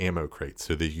all have ammo crates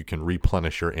so that you can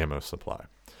replenish your ammo supply.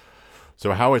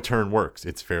 So how a turn works,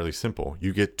 it's fairly simple.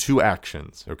 You get 2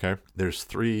 actions, okay? There's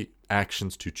 3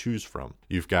 actions to choose from.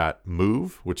 You've got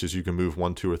move, which is you can move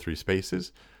 1, 2, or 3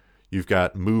 spaces. You've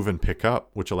got move and pick up,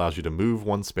 which allows you to move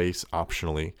 1 space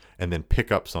optionally and then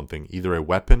pick up something, either a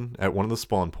weapon at one of the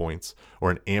spawn points or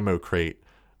an ammo crate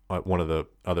at one of the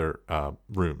other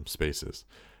room spaces.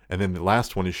 And then the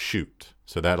last one is shoot.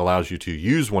 So that allows you to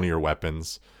use one of your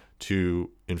weapons to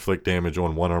inflict damage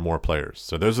on 1 or more players.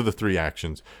 So those are the 3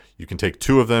 actions. You can take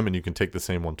 2 of them and you can take the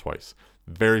same one twice.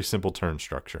 Very simple turn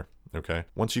structure. Okay.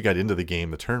 Once you got into the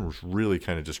game, the turn was really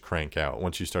kind of just crank out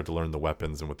once you start to learn the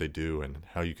weapons and what they do and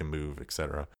how you can move,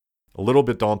 etc. A little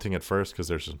bit daunting at first because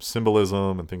there's some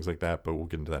symbolism and things like that, but we'll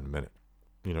get into that in a minute.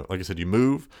 Like I said, you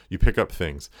move, you pick up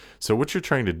things. So what you're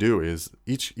trying to do is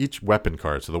each weapon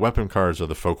card. So the weapon cards are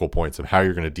the focal points of how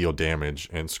you're going to deal damage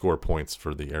and score points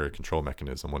for the area control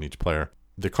mechanism on each player.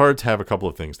 The cards have a couple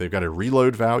of things. They've got a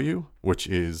reload value, which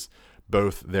is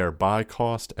both their buy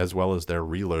cost as well as their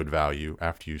reload value.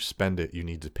 After you spend it, you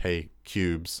need to pay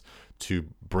cubes to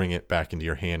bring it back into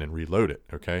your hand and reload it.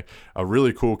 Okay. A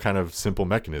really cool kind of simple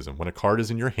mechanism. When a card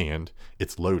is in your hand,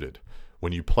 it's loaded.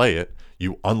 When you play it,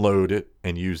 you unload it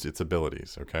and use its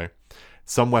abilities, okay?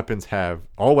 All weapons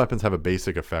have a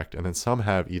basic effect, and then some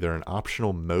have either an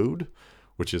optional mode,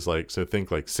 which is think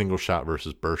like single shot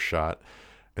versus burst shot,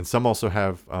 and some also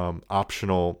have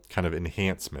optional kind of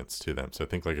enhancements to them. So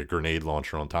think like a grenade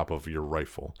launcher on top of your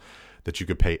rifle that you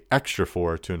could pay extra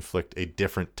for to inflict a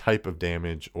different type of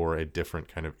damage or a different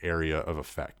kind of area of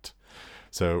effect.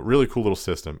 So really cool little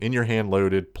system. In your hand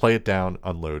loaded, play it down,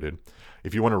 unloaded.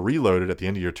 If you want to reload it at the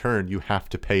end of your turn, you have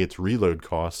to pay its reload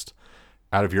cost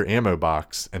out of your ammo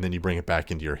box, and then you bring it back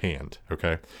into your hand,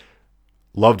 okay?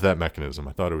 Loved that mechanism.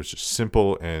 I thought it was just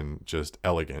simple and just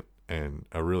elegant and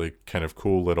a really kind of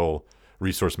cool little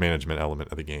resource management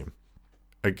element of the game.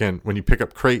 Again, when you pick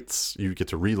up crates, you get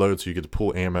to reload, so you get to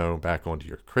pull ammo back onto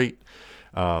your crate,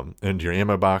 into your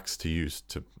ammo box to use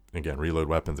to, again, reload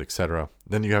weapons, etc.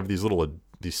 Then you have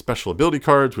these special ability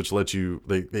cards, which let you,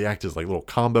 they act as like little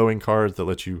comboing cards that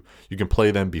let you can play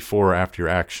them before or after your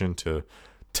action to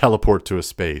teleport to a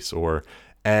space or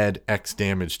add X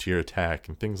damage to your attack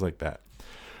and things like that.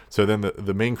 So then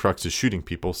the main crux is shooting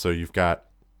people. So you've got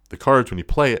the cards, when you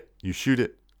play it, you shoot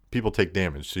it, people take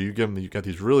damage. So you've got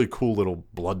these really cool little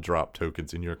blood drop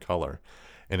tokens in your color,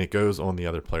 and it goes on the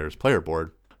other player's player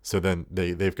board. So then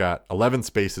they've got 11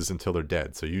 spaces until they're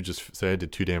dead. So you just say I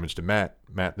did 2 damage to Matt.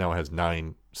 Matt now has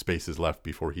 9 spaces left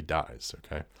before he dies.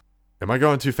 Okay. Am I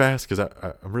going too fast? Because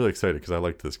I'm really excited because I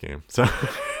liked this game. So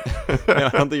I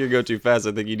don't think you're going too fast.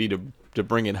 I think you need to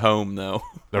bring it home, though.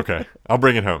 Okay. I'll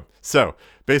bring it home. So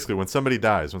basically, when somebody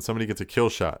dies, when somebody gets a kill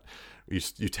shot,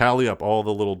 you tally up all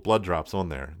the little blood drops on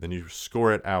there. Then you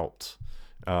score it out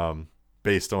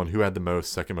based on who had the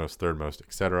most, second most, third most,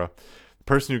 etc. The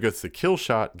person who gets the kill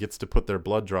shot gets to put their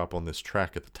blood drop on this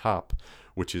track at the top,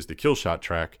 which is the kill shot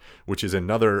track, which is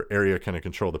another area kind of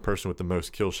control. The person with the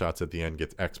most kill shots at the end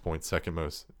gets X points, second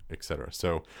most, etc.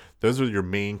 So those are your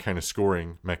main kind of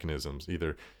scoring mechanisms,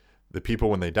 either the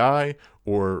people when they die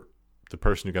or the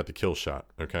person who got the kill shot,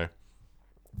 okay?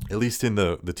 At least in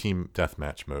the team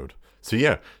deathmatch mode. So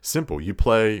yeah, simple. You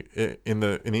play in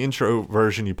the intro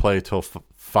version, you play till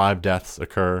 5 deaths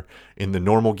occur. In the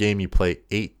normal game, you play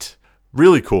 8.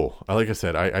 Really cool. Like I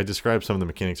said, I described some of the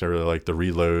mechanics. I really like the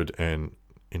reload and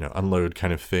unload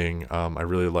kind of thing. I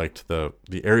really liked the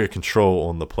area control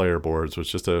on the player boards, was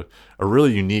just a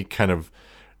really unique kind of,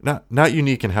 not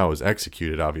unique in how it was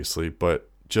executed, obviously, but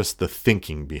just the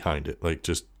thinking behind it. Like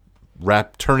just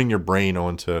turning your brain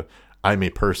onto, I'm a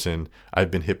person, I've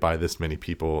been hit by this many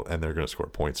people, and they're going to score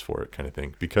points for it kind of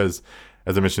thing. Because,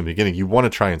 as I mentioned in the beginning, you want to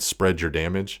try and spread your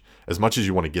damage as much as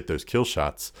you want to get those kill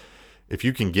shots. If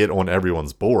you can get on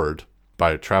everyone's board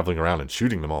by traveling around and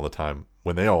shooting them all the time,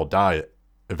 when they all die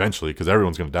eventually, because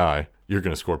everyone's going to die, you're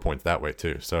going to score points that way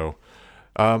too. So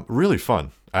really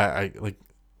fun. I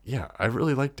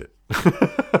really liked it.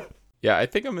 Yeah, I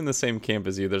think I'm in the same camp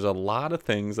as you. There's a lot of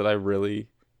things that I really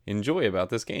enjoy about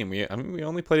this game. We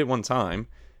only played it one time,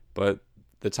 but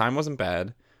the time wasn't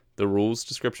bad. The rules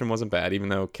description wasn't bad, even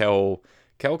though Kel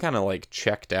Kel kind of like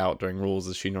checked out during rules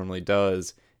as she normally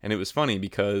does, and it was funny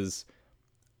because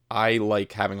I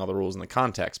like having all the rules in the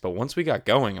context, but once we got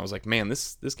going, I was like, man,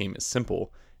 this game is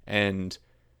simple. And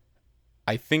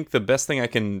I think the best thing I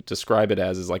can describe it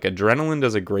as is like adrenaline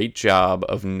does a great job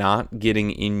of not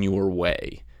getting in your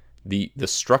way. The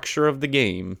structure of the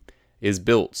game is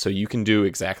built so you can do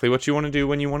exactly what you want to do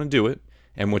when you want to do it,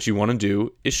 and what you want to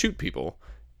do is shoot people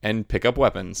and pick up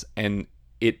weapons, and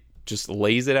it just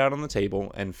lays it out on the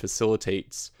table and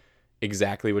facilitates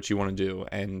exactly what you want to do.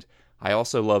 And I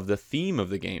also love the theme of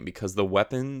the game because the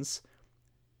weapons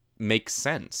make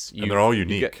sense. And they're all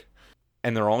unique.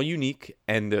 And they're all unique,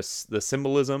 and the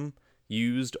symbolism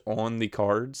used on the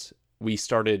cards, we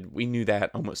knew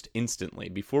that almost instantly.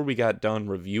 Before we got done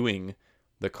reviewing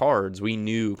the cards, we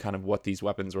knew kind of what these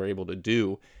weapons were able to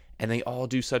do, and they all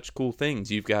do such cool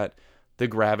things. You've got the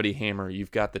gravity hammer,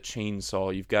 you've got the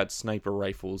chainsaw, you've got sniper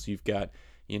rifles, you've got,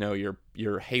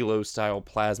 your Halo style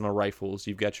plasma rifles,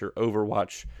 you've got your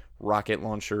Overwatch rocket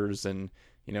launchers, and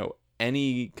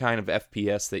any kind of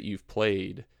FPS that you've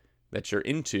played that you're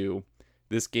into,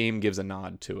 this game gives a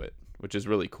nod to it, which is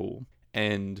really cool.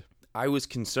 And I was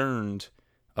concerned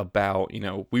about,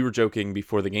 we were joking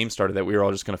before the game started that we were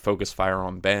all just going to focus fire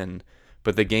on Ben,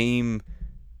 but the game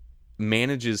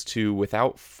manages to,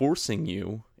 without forcing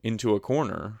you into a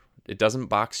corner, it doesn't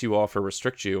box you off or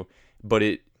restrict you, but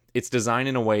it's designed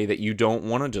in a way that you don't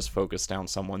want to just focus down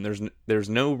someone. There's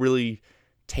no really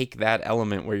take that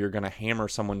element where you're going to hammer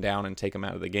someone down and take them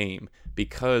out of the game,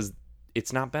 because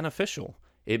it's not beneficial.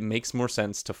 It makes more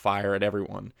sense to fire at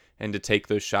everyone and to take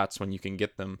those shots when you can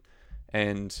get them.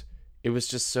 And it was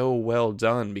just so well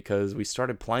done because we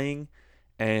started playing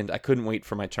and I couldn't wait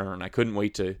for my turn. I couldn't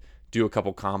wait to do a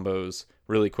couple combos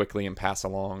really quickly and pass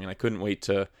along. And I couldn't wait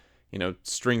to,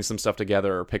 string some stuff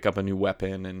together or pick up a new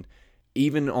weapon. And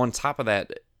even on top of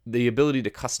that, the ability to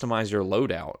customize your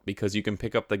loadout, because you can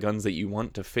pick up the guns that you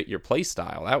want to fit your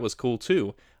playstyle. That was cool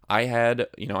too. I had,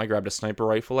 I grabbed a sniper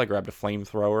rifle, I grabbed a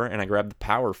flamethrower, and I grabbed the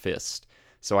power fist.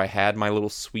 So I had my little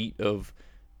suite of,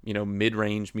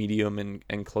 mid-range, medium,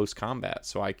 and close combat.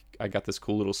 So I got this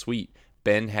cool little suite.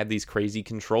 Ben had these crazy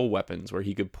control weapons where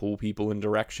he could pull people in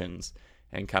directions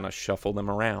and kind of shuffle them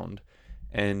around.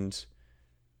 And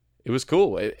it was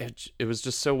cool. It was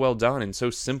just so well done and so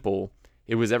simple.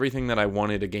 It was everything that I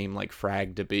wanted a game like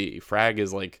Frag to be. Frag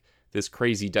is like this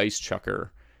crazy dice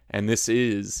chucker, and this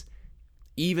is,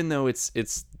 even though it's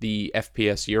the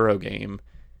FPS Euro game,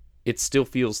 it still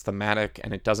feels thematic,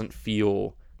 and it doesn't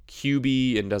feel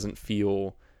cubey and doesn't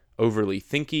feel overly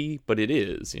thinky, but it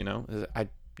is,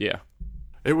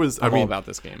 It was. I'm all about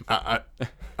this game.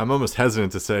 I'm almost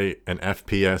hesitant to say an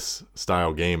FPS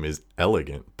style game is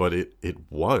elegant, but it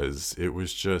was. It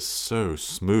was just so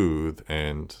smooth,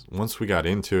 and once we got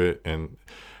into it, and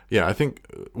yeah, I think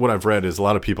what I've read is a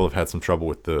lot of people have had some trouble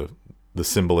with the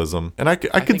symbolism, and I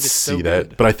could see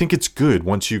that, but I think it's good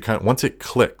once it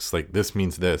clicks, like this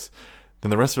means this, then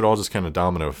the rest of it all just kind of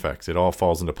domino effects. It all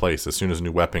falls into place as soon as a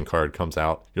new weapon card comes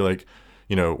out. You're like,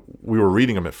 we were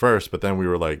reading them at first, but then we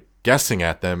were like guessing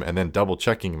at them and then double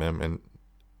checking them, and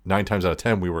 9 times out of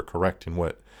 10 we were correct in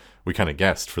what we kind of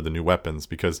guessed for the new weapons,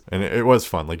 and it was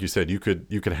fun. Like you said, you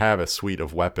could have a suite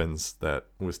of weapons that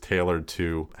was tailored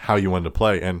to how you wanted to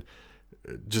play. And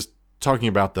just talking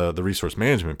about the resource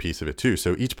management piece of it too.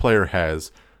 So each player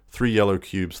has 3 yellow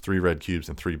cubes, 3 red cubes,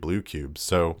 and 3 blue cubes.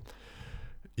 So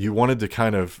you wanted to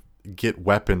kind of get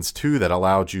weapons too that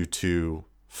allowed you to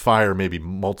fire maybe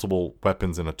multiple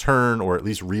weapons in a turn, or at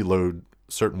least reload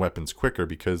certain weapons quicker,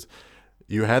 because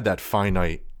you had that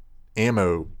finite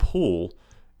ammo pool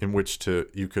in which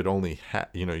you could only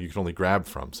grab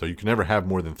from. So you can never have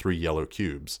more than 3 yellow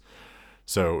cubes.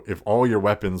 So if all your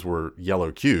weapons were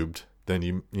yellow cubed, then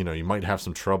you might have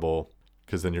some trouble,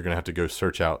 because then you're going to have to go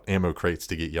search out ammo crates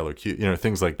to get yellow cube,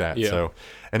 things like that. Yeah. So,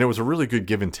 and it was a really good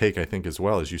give and take, I think, as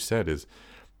well, as you said, is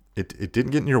it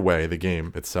didn't get in your way, the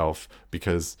game itself,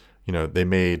 because, they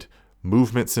made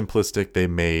movement simplistic, they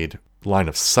made line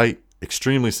of sight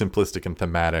extremely simplistic and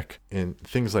thematic and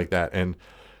things like that. And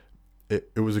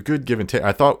it was a good give and take.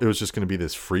 I thought it was just going to be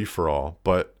this free for all,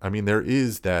 but I mean, there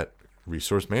is that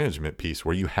resource management piece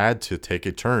where you had to take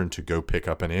a turn to go pick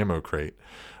up an ammo crate,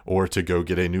 or to go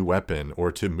get a new weapon,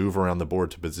 or to move around the board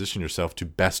to position yourself to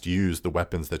best use the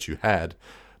weapons that you had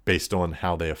based on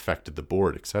how they affected the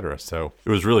board, etc. So it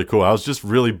was really cool. I was just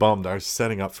really bummed. I was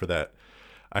setting up for that.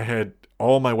 I had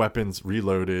all my weapons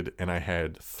reloaded, and I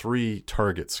had 3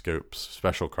 target scopes,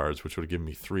 special cards, which would have given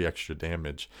me 3 extra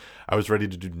damage. I was ready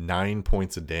to do 9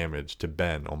 points of damage to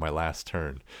Ben on my last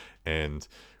turn, and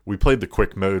we played the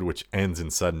quick mode, which ends in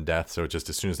sudden death. So just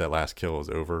as soon as that last kill is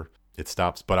over, it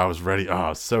stops. But I was ready. Oh, I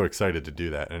was so excited to do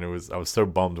that, and I was so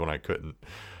bummed when I couldn't,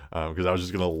 because I was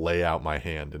just gonna lay out my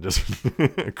hand and just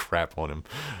crap on him.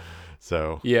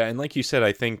 So Yeah, and like you said,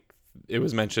 I think it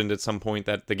was mentioned at some point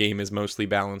that the game is mostly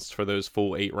balanced for those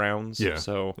full 8 rounds. yeah,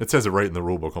 So it says it right in the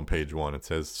rulebook on page 1. It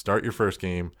says start your first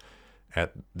game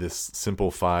at this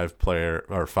simple 5-player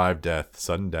or 5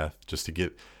 sudden death, just to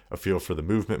get a feel for the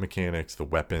movement mechanics, the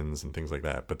weapons, and things like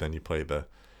that. But then you play the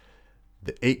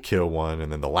 8-kill one,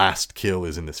 and then the last kill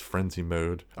is in this frenzy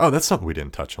mode. Oh, that's something we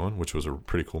didn't touch on, which was a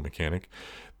pretty cool mechanic.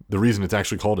 The reason it's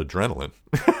actually called adrenaline.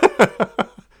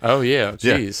 oh yeah,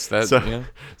 jeez,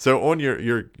 So on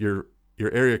your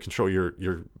area control,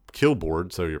 your kill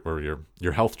board, so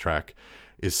your health track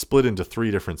is split into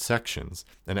 3 different sections,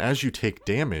 and as you take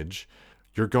damage,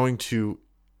 you're going to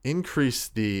increase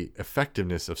the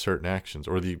effectiveness of certain actions,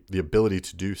 or the ability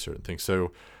to do certain things.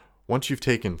 So once you've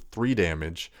taken 3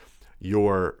 damage,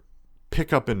 your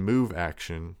pick up and move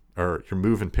action, or your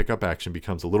move and pick up action,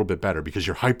 becomes a little bit better because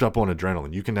you're hyped up on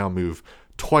adrenaline. You can now move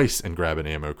twice and grab an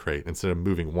ammo crate instead of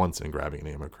moving once and grabbing an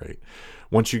ammo crate.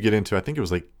 Once you get into, I think it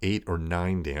was like 8 or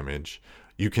 9 damage,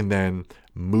 you can then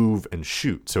move and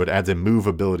shoot. So it adds a move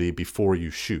ability before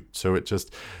you shoot. So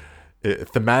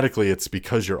thematically, it's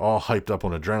because you're all hyped up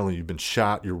on adrenaline. You've been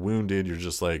shot, you're wounded, you're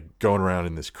just like going around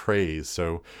in this craze.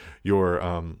 So your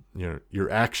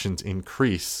actions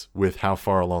increase with how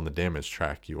far along the damage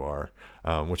track you are,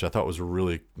 which I thought was a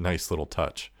really nice little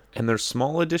touch. And they're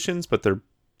small additions, but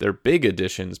they're big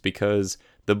additions because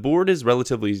the board is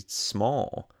relatively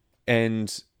small.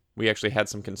 And we actually had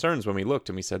some concerns when we looked,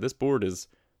 and we said, this board is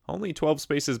only 12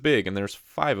 spaces big, and there's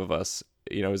 5 of us.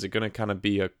 Is it going to kind of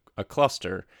be a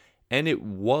cluster? And it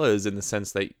was, in the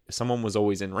sense that someone was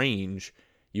always in range.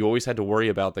 You always had to worry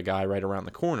about the guy right around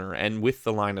the corner. And with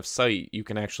the line of sight,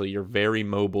 you're very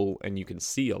mobile and you can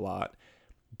see a lot.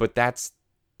 But that's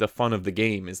the fun of the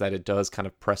game, is that it does kind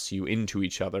of press you into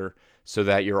each other so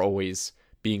that you're always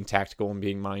being tactical and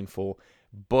being mindful.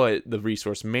 But the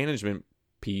resource management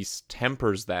piece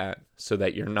tempers that so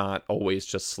that you're not always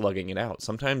just slugging it out.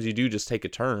 Sometimes you do just take a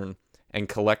turn and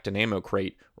collect an ammo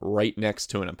crate right next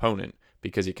to an opponent,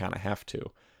 because you kind of have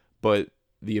to. But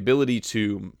the ability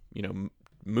to,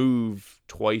 move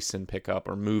twice and pick up,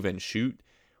 or move and shoot,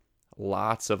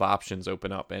 lots of options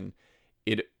open up. And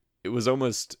it was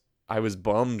almost, I was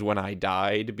bummed when I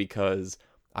died, because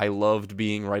I loved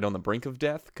being right on the brink of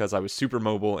death, because I was super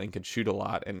mobile and could shoot a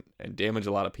lot and damage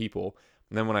a lot of people.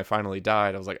 And then when I finally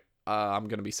died, I was like, I'm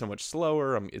going to be so much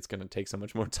slower. It's going to take so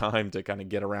much more time to kind of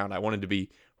get around. I wanted to be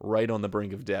right on the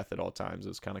brink of death at all times. It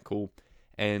was kind of cool.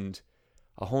 And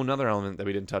a whole nother element that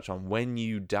we didn't touch on, when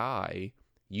you die,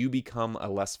 you become a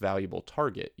less valuable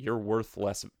target. You're worth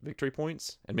less victory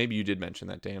points. And maybe you did mention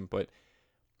that, Dan, but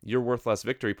you're worth less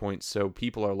victory points, so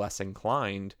people are less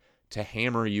inclined to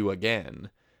hammer you again.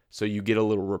 So you get a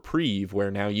little reprieve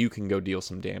where now you can go deal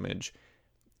some damage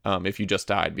if you just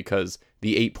died, because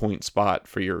the 8-point spot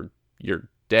for your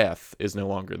death is no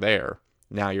longer there.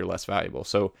 Now you're less valuable.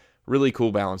 So really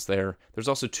cool balance there. There's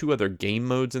also 2 other game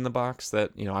modes in the box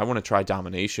that, I want to try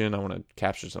domination. I want to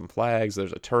capture some flags.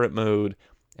 There's a turret mode,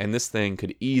 and this thing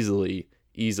could easily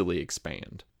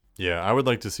expand. Yeah, I would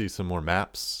like to see some more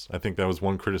maps. I think that was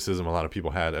one criticism a lot of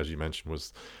people had, as you mentioned,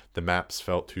 was the maps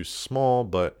felt too small.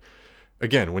 But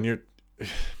again, when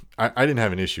I didn't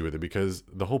have an issue with it, because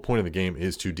the whole point of the game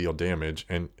is to deal damage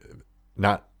and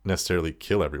not necessarily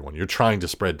kill everyone. You're trying to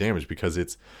spread damage, because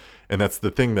and that's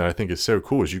the thing that I think is so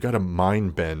cool, is you got to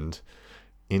mind bend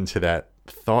into that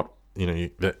thought,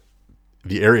 that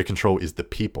the area control is the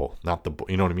people, not the,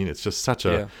 you know what I mean? It's just such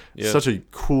a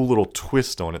cool little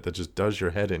twist on it that just does your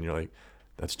head in. You're like,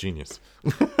 that's genius.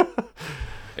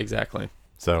 Exactly.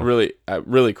 So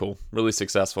really cool, really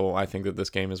successful. I think that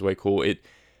this game is way cool.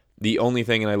 The only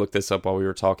thing, and I looked this up while we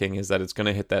were talking, is that it's going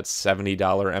to hit that $70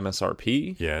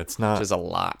 MSRP. Yeah, it's not, which is a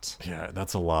lot. Yeah,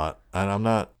 that's a lot. And I'm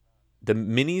not. The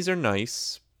minis are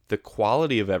nice. The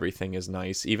quality of everything is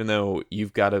nice, even though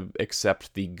you've got to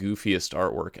accept the goofiest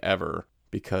artwork ever,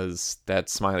 because that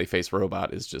smiley face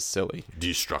robot is just silly.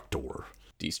 Destructor.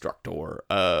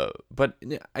 But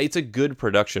it's a good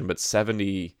production, but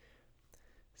 70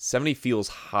 feels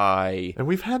high. And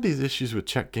we've had these issues with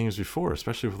Czech games before,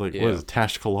 especially with what is it,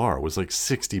 Tactical R was like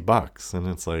 $60, and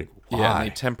it's like, why? Yeah, and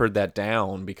they tempered that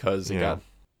down because it got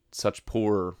such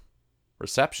poor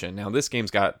reception. Now this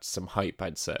game's got some hype,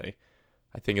 I'd say.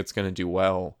 I think it's going to do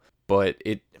well, but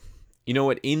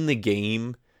in the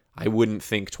game, I wouldn't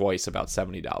think twice about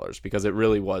 $70, because it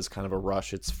really was kind of a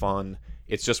rush. It's fun.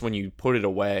 It's just when you put it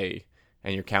away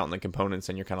and you're counting the components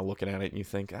and you're kind of looking at it and you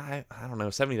think, I don't know,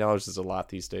 $70 is a lot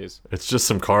these days. It's just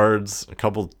some cards, a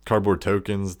couple cardboard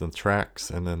tokens, the tracks,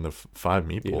 and then the 5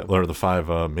 meeple or the 5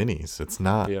 minis. It's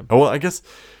not. Yeah. Oh, well, I guess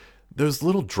those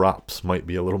little drops might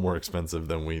be a little more expensive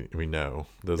than we know.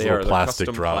 Those little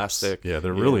plastic drops. Plastic. Yeah,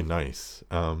 they're really nice.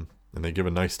 And they give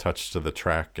a nice touch to the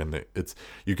track, and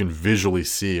you can visually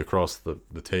see across the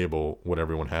table what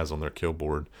everyone has on their kill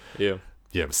board. Yeah.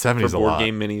 Yeah, but 70's a lot. For board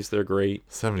game minis, they're great.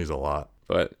 70's a lot.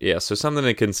 But yeah, so something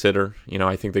to consider.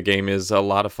 I think the game is a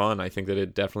lot of fun. I think that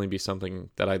it'd definitely be something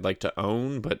that I'd like to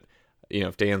own, but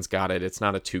if Dan's got it, it's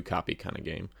not a 2-copy kind of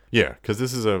game. Yeah, because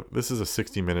this is a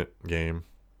 60-minute game,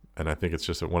 and I think it's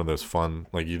just one of those fun,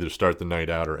 like either start the night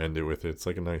out or end it with it. It's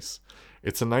like a nice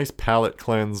palate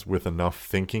cleanse with enough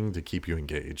thinking to keep you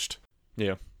engaged.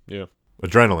 Yeah.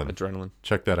 Adrenaline.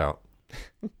 Check that out.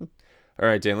 All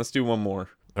right, Dan, let's do one more.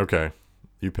 Okay,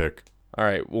 you pick. All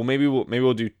right. Well, maybe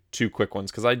we'll do 2 quick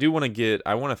ones because I want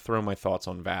to throw my thoughts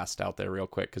on Vast out there real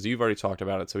quick because you've already talked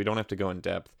about it, so we don't have to go in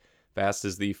depth. Vast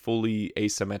is the fully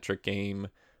asymmetric game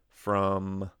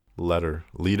from Leader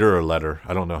or Letter.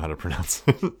 I don't know how to pronounce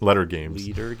it. Letter Games.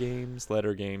 Leader Games.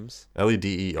 LEDER.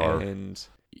 And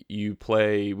we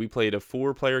played a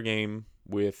 4-player game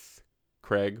with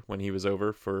Craig when he was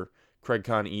over for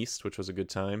CraigCon East, which was a good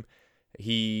time.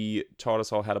 He taught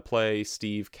us all how to play.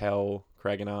 Steve, Kel,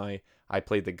 Craig, and I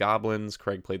played the goblins,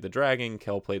 Craig played the dragon,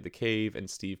 Kel played the cave, and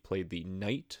Steve played the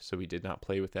knight. So we did not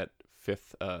play with that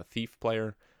 5th thief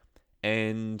player.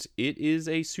 And it is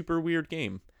a super weird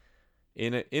game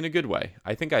in a good way.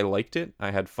 I think I liked it.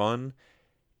 I had fun.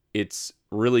 It's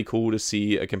really cool to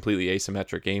see a completely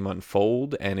asymmetric game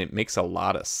unfold, and it makes a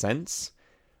lot of sense.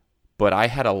 But I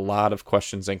had a lot of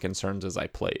questions and concerns as I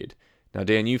played. Now,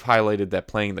 Dan, you've highlighted that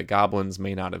playing the goblins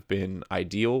may not have been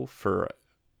ideal for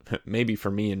maybe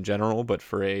for me in general, but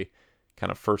for a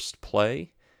kind of first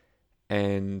play.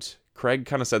 And Craig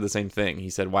kind of said the same thing. He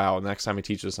said, wow, next time I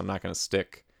teach this, I don't think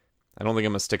I'm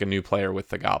going to stick a new player with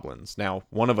the goblins. Now,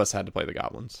 one of us had to play the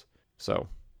goblins, so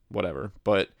whatever.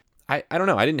 But I don't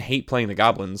know. I didn't hate playing the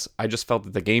goblins. I just felt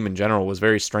that the game in general was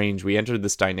very strange. We entered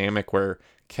this dynamic where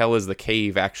Kel as the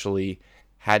cave actually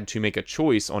had to make a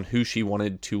choice on who she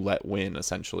wanted to let win,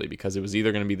 essentially, because it was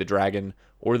either going to be the dragon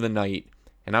or the knight.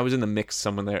 And I was in the mix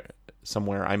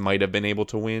somewhere I might have been able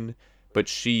to win, but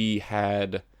she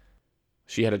had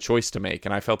a choice to make,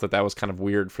 and I felt that was kind of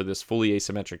weird for this fully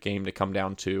asymmetric game to come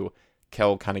down to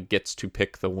Kel kind of gets to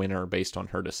pick the winner based on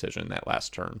her decision that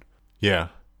last turn. Yeah.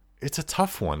 It's a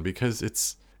tough one because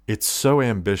it's so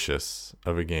ambitious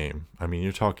of a game. I mean,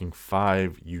 you're talking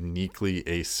 5 uniquely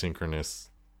asynchronous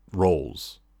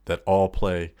roles that all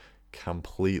play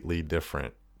completely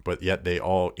different, but yet they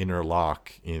all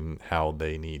interlock in how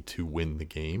they need to win the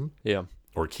game. Yeah.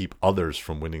 Or keep others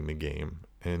from winning the game.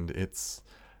 And it's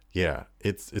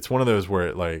one of those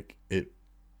where it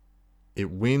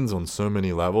wins on so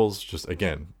many levels. Just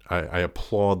again, I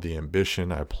applaud the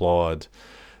ambition. I applaud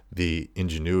the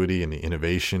ingenuity and the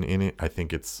innovation in it. I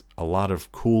think it's a lot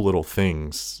of cool little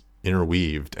things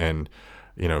interweaved, and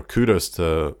kudos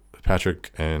to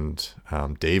Patrick and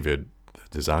David, the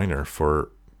designer,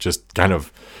 for just kind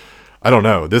of, I don't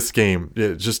know, this game,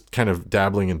 just kind of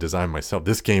dabbling in design myself.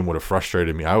 This game would have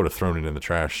frustrated me. I would have thrown it in the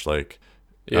trash within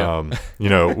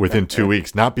 2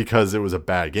 weeks, not because it was a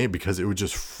bad game, because it would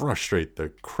just frustrate the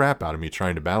crap out of me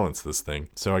trying to balance this thing.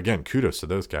 So again, kudos to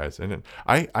those guys. And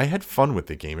I had fun with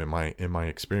the game in my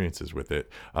experiences with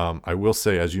it. I will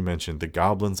say, as you mentioned, the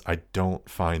goblins, I don't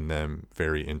find them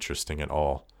very interesting at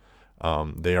all.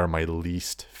 They are my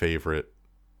least favorite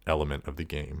element of the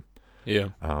game. Yeah.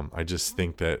 I just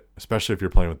think that, especially if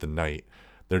you're playing with the knight,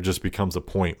 there just becomes a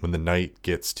point when the knight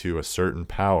gets to a certain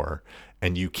power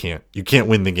and you can't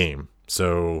win the game.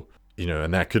 So,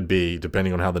 and that could be,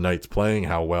 depending on how the knight's playing,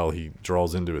 how well he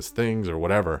draws into his things or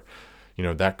whatever,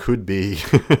 that could be,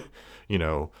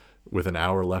 with an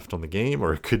hour left on the game,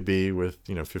 or it could be with,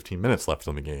 15 minutes left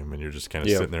on the game, and you're just kind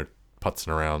of sitting there putzing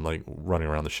around, like running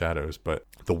around the shadows. But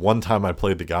the one time I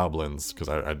played the goblins, because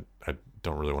I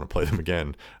don't really want to play them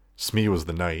again, Smee was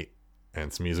the knight,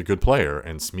 and Smee's a good player,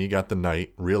 and Smee got the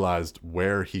knight, realized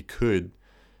where he could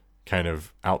kind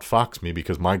of outfox me,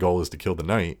 because my goal is to kill the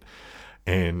knight,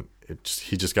 and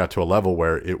he just got to a level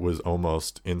where it was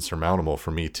almost insurmountable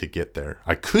for me to get there.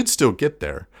 I could still get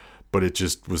there, but it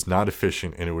just was not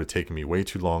efficient, and it would have taken me way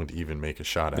too long to even make a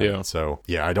shot at it. So,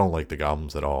 yeah, I don't like the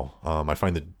goblins at all. I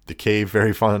find the cave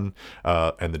very fun,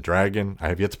 and the dragon. I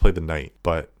have yet to play the knight,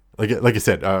 but like I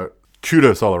said,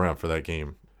 kudos all around for that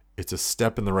game. It's a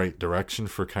step in the right direction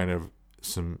for kind of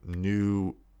some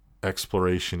new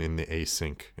exploration in the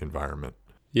async environment.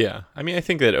 Yeah. I mean, I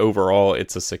think that overall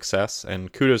it's a success,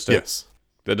 and kudos to Yes.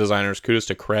 the designers, kudos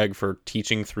to Craig for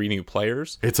teaching 3 new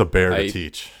players. It's a bear to I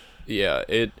teach. Yeah,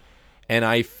 and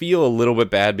I feel a little bit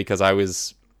bad because I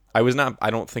was not, I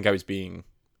don't think I was being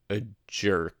a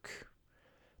jerk,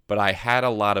 but I had a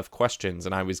lot of questions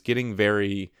and I was getting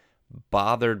very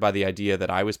bothered by the idea that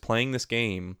I was playing this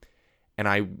game,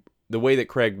 and the way that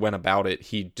Craig went about it,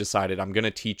 he decided, I'm going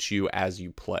to teach you as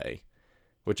you play,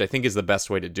 which I think is the best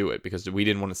way to do it, because we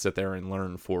didn't want to sit there and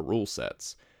learn 4 rule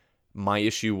sets. My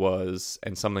issue was,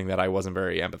 and something that I wasn't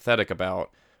very empathetic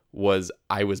about, was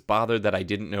I was bothered that I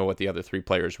didn't know what the other 3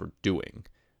 players were doing.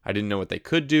 I didn't know what they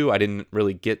could do. I didn't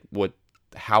really get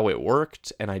how it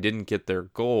worked, and I didn't get their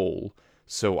goal.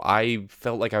 So I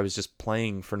felt like I was just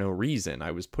playing for no reason.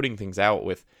 I was putting things out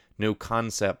with no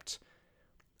concept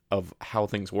of how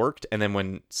things worked, and then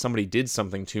when somebody did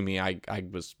something to me, I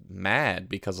was mad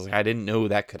because I didn't know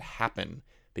that could happen,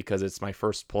 because it's my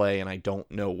first play and I don't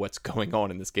know what's going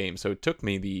on in this game. So it took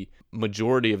me the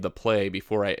majority of the play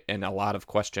and a lot of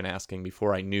question asking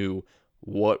before I knew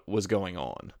what was going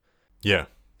on. Yeah.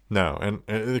 No, and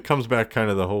it comes back kind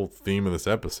of the whole theme of this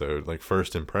episode, like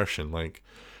first impression. Like,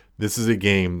 this is a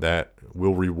game that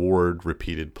will reward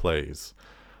repeated plays.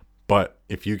 But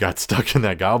if you got stuck in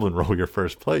that goblin role your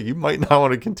first play, you might not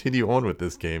want to continue on with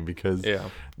this game, because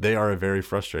they are very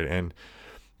frustrating.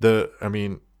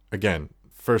 And again,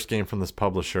 first game from this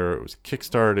publisher, it was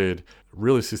kickstarted,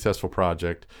 really successful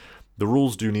project. The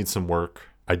rules do need some work.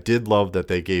 I did love that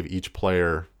they gave each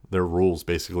player their rules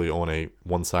basically on a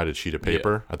one-sided sheet of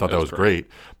paper. I thought that was great.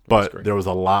 But there was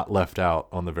a lot left out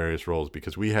on the various roles,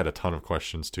 because we had a ton of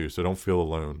questions too, so don't feel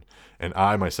alone. And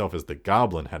I myself, as the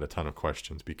goblin, had a ton of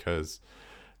questions because,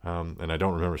 and I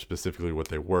don't remember specifically what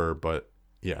they were, but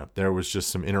yeah, there was just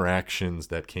some interactions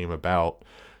that came about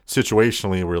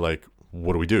situationally. We're like,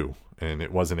 what do we do? And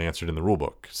it wasn't answered in the rule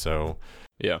book. So,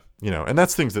 yeah, and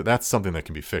that's something that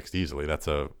can be fixed easily. That's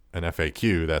an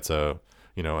FAQ. That's an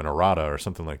errata or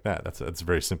something like that. That's a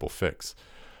very simple fix.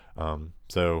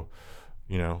 So,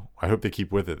 I hope they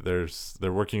keep with it.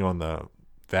 They're working on the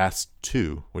Vast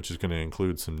 2, which is going to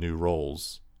include some new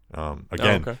roles.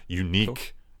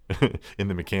 Unique in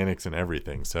the mechanics and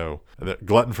everything. So, the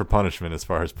glutton for punishment as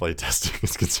far as playtesting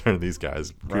is concerned. These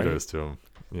guys, kudos to them.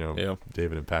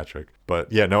 David and Patrick. But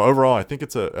yeah, no, overall, I think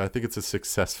it's a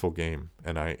successful game,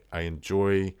 and I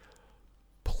enjoy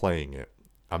playing it.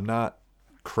 I'm not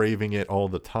craving it all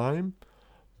the time,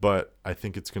 but I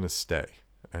think it's going to stay.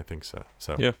 I think so.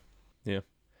 Yeah.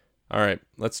 All right,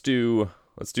 let's do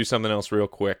something else real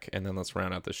quick, and then let's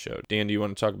round out this show. Dan, do you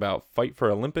want to talk about Fight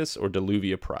for Olympus or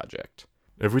Deluvia Project?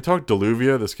 If we talk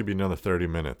Deluvia, this could be another 30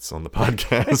 minutes on the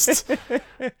podcast.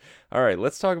 All right,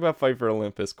 let's talk about Fight for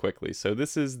Olympus quickly. So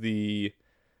this is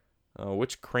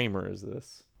which Kramer is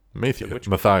this? Matthias.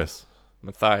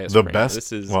 Matthias. The Kramer.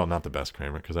 best. Well, not the best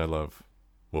Kramer, because I love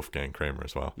Wolfgang Kramer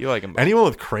as well. You like him both. Anyone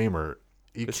with Kramer,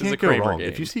 you can't go wrong. Game.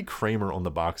 If you see Kramer on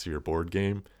the box of your board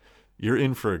game, you're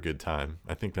in for a good time.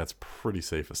 I think that's a pretty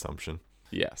safe assumption.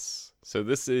 Yes. So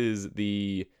this is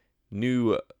the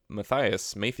new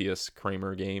Matthias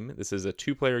Kramer game. This is a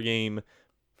 2-player game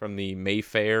from the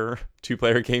Mayfair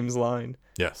 2-player games line.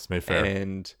 Yes, Mayfair.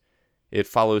 And it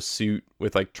follows suit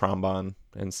with like Trombone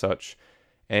and such.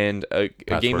 And a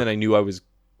game that I knew I was...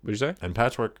 What did you say? And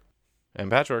Patchwork.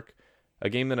 A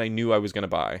game that I knew I was going to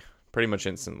buy pretty much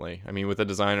instantly. I mean, with the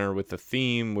designer, with the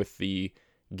theme, with the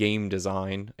game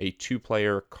design, a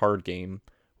 2-player card game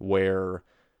where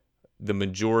the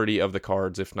majority of the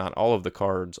cards, if not all of the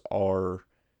cards, are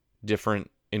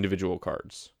different individual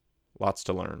cards. Lots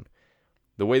to learn.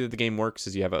 The way that the game works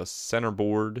is you have a center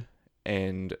board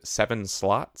and 7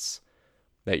 slots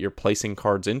that you're placing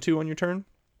cards into on your turn.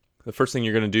 The first thing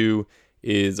you're going to do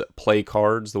is play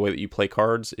cards. The way that you play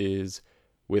cards is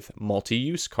with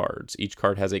multi-use cards. Each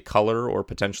card has a color or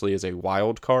potentially is a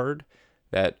wild card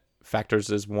that factors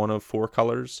as one of 4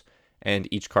 colors, and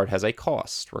each card has a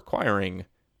cost requiring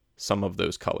some of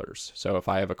those colors. So if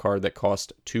I have a card that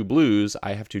costs 2 blues,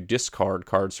 I have to discard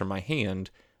cards from my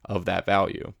hand of that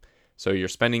value. So you're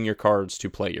spending your cards to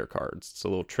play your cards. It's a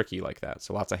little tricky like that.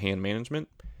 So lots of hand management.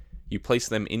 You place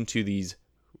them into these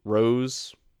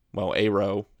rows,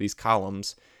 these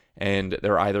columns, and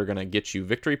they're either going to get you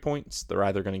victory points, they're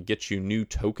either going to get you new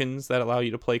tokens that allow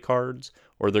you to play cards,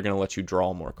 or they're going to let you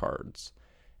draw more cards.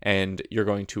 And you're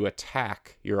going to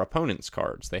attack your opponent's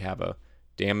cards. They have a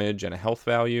damage and a health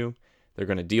value. They're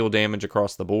going to deal damage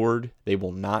across the board. They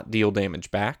will not deal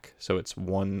damage back, so it's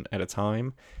one at a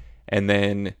time. And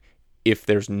then if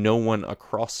there's no one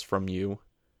across from you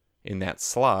in that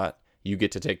slot, you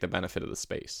get to take the benefit of the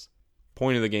space.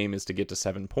 Point of the game is to get to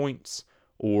 7 points,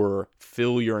 or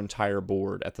fill your entire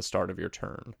board at the start of your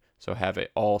turn. So have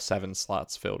it all 7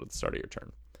 slots filled at the start of your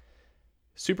turn.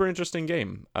 Super interesting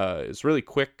game. It's really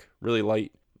quick, really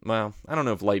light. Well, I don't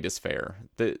know if light is fair.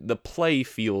 The play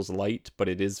feels light, but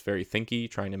it is very thinky,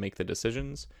 trying to make the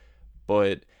decisions.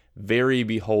 But very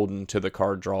beholden to the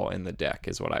card draw in the deck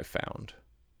is what I found.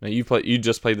 Now you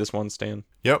just played this one, Stan?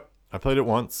 Yep, I played it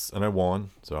once and I won,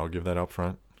 so I'll give that up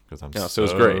front because I'm so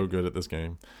it's great. good at this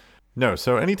game. No,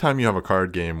 so anytime you have a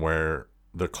card game where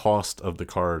the cost of the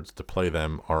cards to play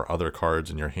them are other cards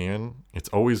in your hand, it's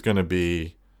always going to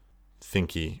be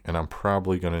thinky, and I'm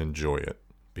probably going to enjoy it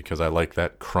because I like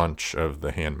that crunch of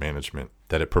the hand management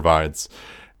that it provides.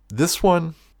 This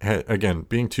one, again,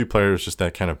 being 2 players, just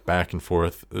that kind of back and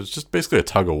forth, it's just basically a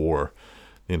tug of war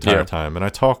the entire time. And I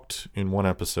talked in one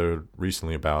episode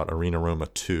recently about Arena Roma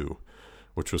 2,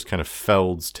 which was kind of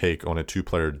Feld's take on a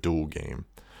 2-player duel game.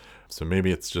 So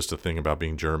maybe it's just a thing about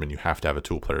being German. You have to have a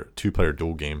 2-player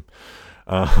duel game.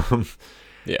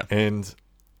 And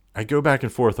I go back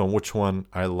and forth on which one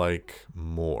I like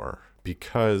more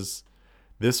because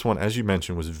this one, as you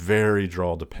mentioned, was very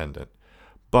draw dependent.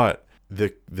 But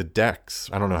the decks,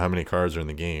 I don't know how many cards are in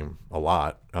the game, a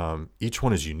lot. Each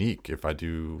one is unique, if I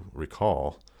do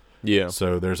recall. Yeah.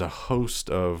 So there's a host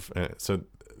of... So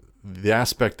the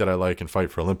aspect that I like in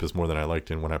Fight for Olympus more than I liked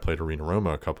in when I played Arena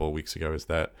Roma a couple of weeks ago is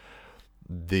that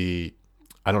the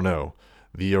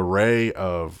array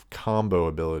of combo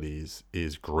abilities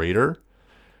is greater.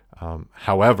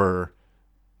 However,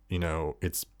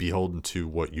 it's beholden to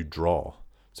what you draw.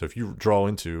 So if you draw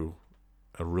into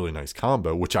a really nice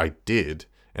combo, which I did,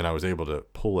 and I was able to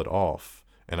pull it off,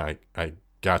 and I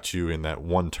got you in that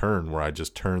one turn where I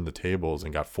just turned the tables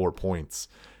and got 4 points.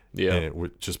 Yeah. And it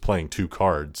was just playing 2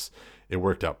 cards. It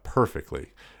worked out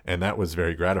perfectly. And that was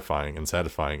very gratifying and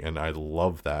satisfying. And I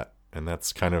love that. And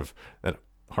that's kind of, that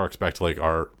harks back to like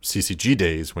our CCG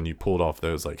days when you pulled off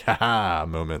those like, haha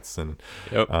moments. And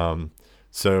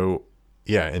so,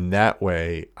 yeah, in that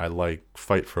way, I like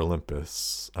Fight for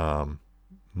Olympus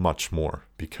much more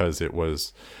because it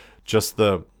was just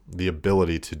the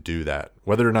ability to do that.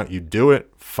 Whether or not you do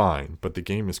it, fine. But the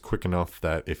game is quick enough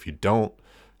that if you don't,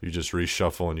 you just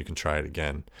reshuffle and you can try it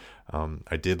again.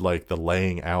 I did like the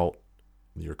laying out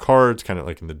your cards, kind of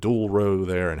like in the dual row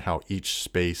there, and how each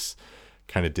space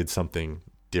kind of did something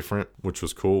different, which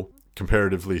was cool.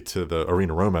 Comparatively to the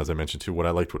Arena Roma, as I mentioned too, what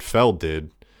I liked what Feld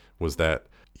did was that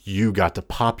you got to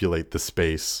populate the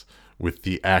space with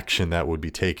the action that would be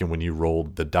taken when you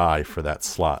rolled the die for that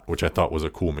slot, which I thought was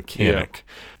a cool mechanic.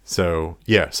 So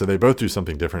they both do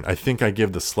something different. I think I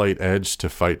give the slight edge to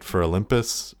Fight for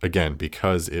Olympus, again,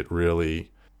 because it really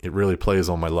plays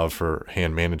on my love for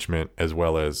hand management as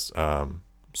well as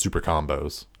super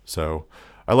combos. So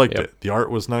I liked it. The art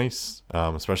was nice,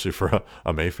 especially for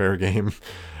a Mayfair game.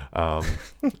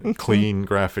 Clean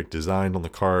graphic design on the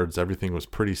cards. Everything was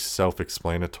pretty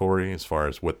self-explanatory as far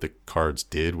as what the cards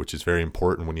did, which is very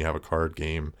important when you have a card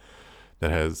game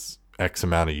that has X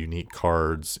amount of unique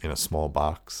cards in a small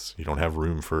box. You don't have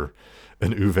room for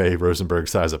an Uwe Rosenberg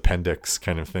size appendix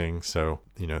kind of thing. So,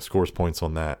 scores points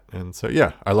on that. And so,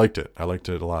 yeah, I liked it. I liked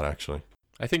it a lot, actually.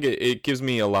 I think it gives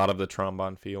me a lot of the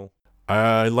Trombone feel.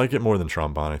 I like it more than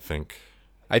Trombone, I think.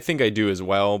 I think I do as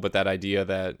well, but that idea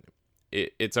that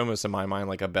it's almost in my mind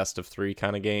like a best of 3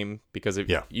 kind of game, because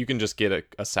you can just get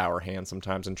a sour hand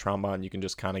sometimes in Trombone. You can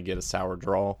just kind of get a sour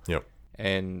draw. Yep.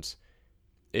 And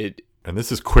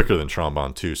this is quicker than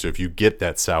Trombone too. So if you get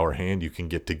that sour hand, you can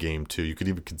get to game 2. You could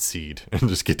even concede and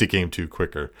just get to game 2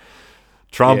 quicker.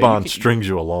 Trombone strings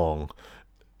you along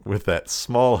with that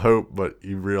small hope, but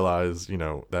you realize,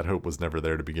 that hope was never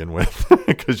there to begin with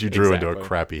because you drew into a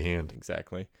crappy hand.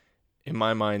 Exactly. In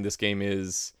my mind, this game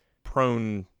is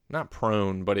not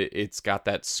prone, but it's got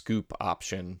that scoop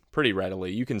option pretty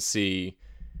readily. You can see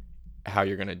how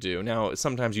you're going to do. Now,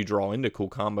 sometimes you draw into cool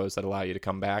combos that allow you to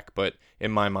come back, but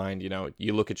in my mind,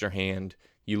 you look at your hand,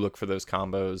 you look for those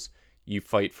combos, you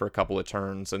fight for a couple of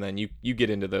turns, and then you get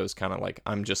into those kind of like,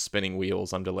 I'm just spinning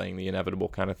wheels, I'm delaying the inevitable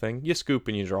kind of thing. You scoop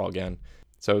and you draw again.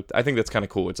 So I think that's kind of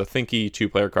cool. It's a thinky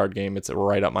 2-player card game. It's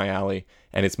right up my alley,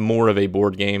 and it's more of a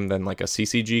board game than like a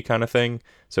CCG kind of thing.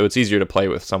 So it's easier to play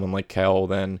with someone like Kel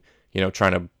than,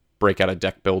 trying to break out a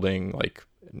deck building like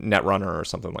Netrunner or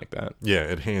something like that. Yeah,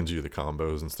 it hands you the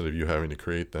combos instead of you having to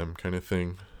create them kind of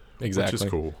thing. Exactly. Which is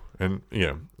cool. And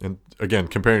and again,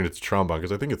 comparing it to Trombone,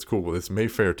 because I think it's cool. This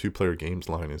Mayfair 2-player games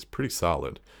line is pretty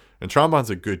solid. And Trombone's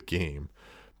a good game,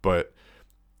 but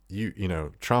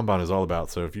Trombone is all about,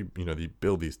 so if you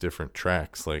build these different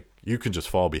tracks, like you can just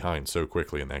fall behind so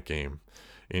quickly in that game.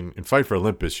 In Fight for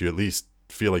Olympus, you at least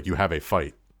feel like you have a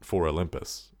fight. for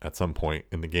Olympus at some point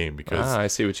in the game, because I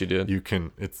see what you did.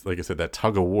 it's like I said, that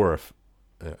tug of war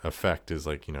effect is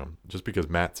like, just because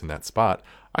Matt's in that spot,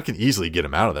 I can easily get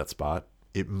him out of that spot.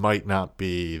 It might not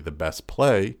be the best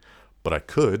play, but I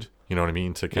could, you know what I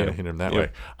mean, to kind of hit him that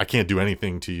way. I can't do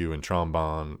anything to you in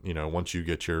Trombone. Once you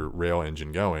get your rail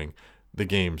engine going, the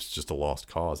game's just a lost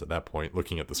cause at that point,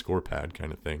 looking at the score pad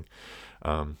kind of thing.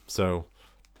 Overall,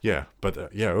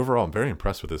 I'm very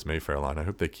impressed with this Mayfair line. I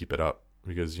hope they keep it up,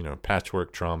 because,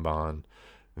 Patchwork, Trombone,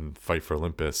 and Fight for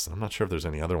Olympus. I'm not sure if there's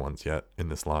any other ones yet in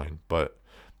this line, but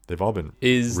they've all been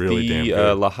really damn good. Is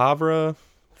the La Havre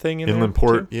thing in Inland there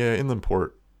Port? too? Yeah, Inland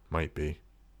Port might be,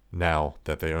 now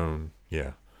that they own,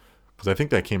 because I think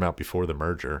that came out before the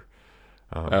merger.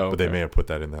 But they may have put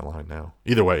that in that line now.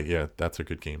 Either way, yeah, that's a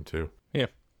good game too. Yeah.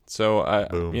 So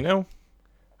Boom.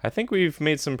 I think we've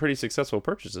made some pretty successful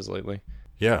purchases lately.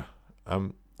 Yeah,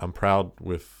 I'm proud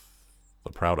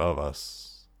of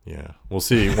us. Yeah, we'll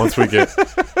see once we get.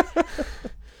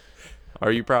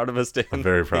 Are you proud of us, Dan? I'm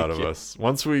very proud of us.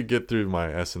 Once we get through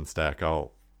my Essen stack,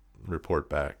 I'll report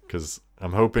back, because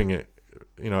I'm hoping it.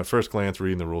 At first glance,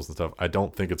 reading the rules and stuff, I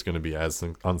don't think it's going to be as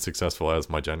unsuccessful as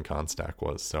my Gen Con stack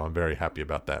was. So I'm very happy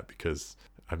about that, because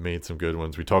I've made some good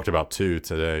ones. We talked about 2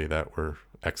 today that were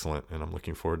excellent, and I'm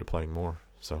looking forward to playing more.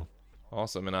 So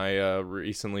awesome. And I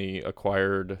recently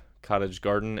acquired Cottage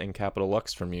Garden and Capital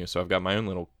Lux from you, so I've got my own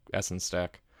little Essence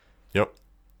stack. Yep.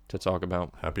 To talk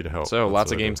about. Happy to help. So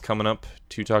lots of games coming up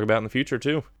to talk about in the future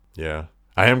too. Yeah.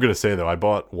 I am going to say, though, I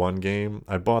bought one game.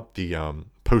 I bought the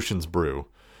Potions Brew,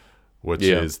 which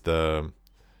is the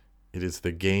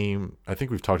game, I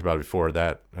think we've talked about it before,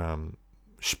 that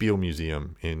Spiel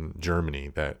Museum in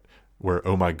Germany, where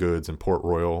Oh My Goods and Port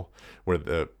Royal, where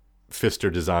the Pfister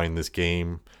designed this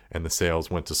game, and the sales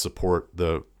went to support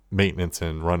the maintenance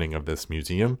and running of this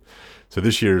museum. So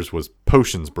this year's was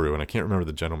Potions Brew, and I can't remember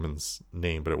the gentleman's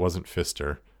name, but it wasn't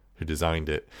Pfister who designed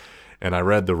it. And I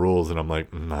read the rules, and I'm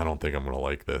like, I don't think I'm going to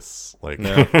like this.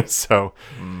 No. So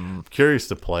curious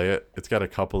to play it. It's got a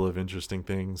couple of interesting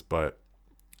things, but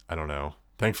I don't know.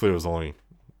 Thankfully, it was only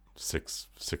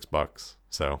 $6.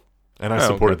 So, and I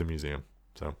supported the museum.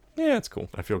 So yeah, it's cool.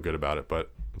 I feel good about it,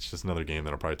 but it's just another game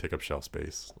that'll probably take up shelf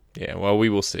space. Yeah, well, we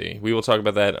will see. We will talk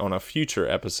about that on a future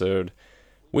episode.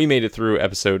 We made it through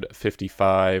episode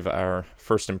 55, our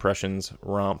first impressions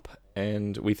romp,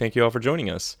 and we thank you all for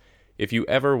joining us. If you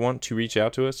ever want to reach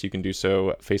out to us, you can do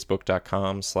so at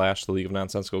facebook.com/The League of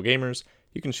Nonsensical Gamers.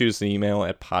 You can shoot us an email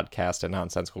at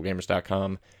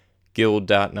podcast@nonsensicalgamers.com.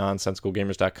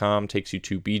 Guild.nonsensicalgamers.com takes you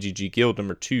to BGG Guild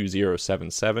number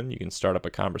 2077. You can start up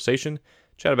a conversation,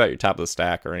 chat about your top of the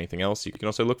stack or anything else. You can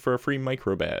also look for a free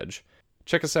micro badge.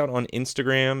 Check us out on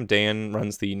Instagram. Dan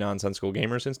runs the Nonsensical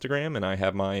Gamers Instagram, and I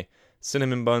have my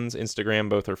Cinnamon Buns Instagram.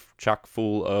 Both are chock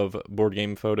full of board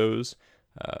game photos.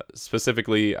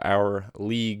 Specifically, our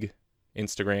league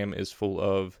Instagram is full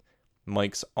of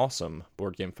Mike's awesome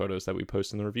board game photos that we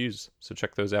post in the reviews. So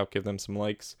check those out. Give them some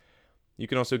likes. You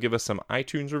can also give us some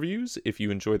iTunes reviews if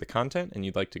you enjoy the content and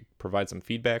you'd like to provide some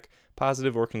feedback,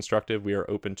 positive or constructive. We are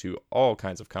open to all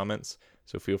kinds of comments,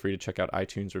 so feel free to check out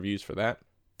iTunes reviews for that.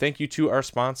 Thank you to our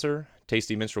sponsor,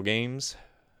 Tasty Minstrel Games.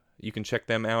 You can check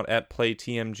them out at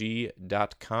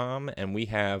playtmg.com, and we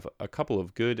have a couple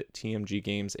of good TMG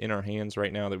games in our hands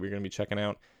right now that we're going to be checking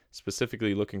out.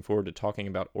 Specifically looking forward to talking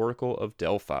about Oracle of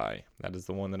Delphi. That is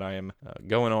the one that I am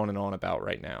going on and on about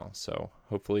right now. So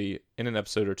hopefully in an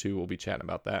episode or two, we'll be chatting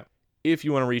about that. If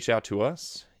you want to reach out to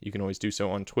us, you can always do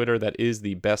so on Twitter. That is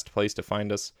the best place to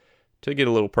find us to get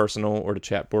a little personal or to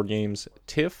chat board games.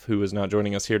 Tiff, who is not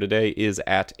joining us here today, is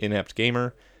at Inept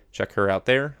Gamer. Check her out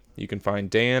there. You can find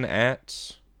Dan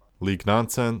at League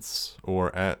Nonsense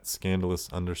or at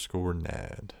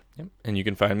Scandalous_Nad. Yep. And you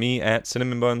can find me at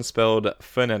Cinnamon Bun, spelled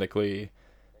phonetically.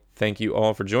 Thank you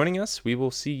all for joining us. We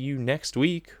will see you next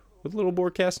week with a little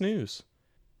Boardcast news.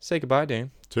 Say goodbye,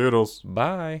 Dan. Toodles.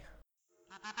 Bye.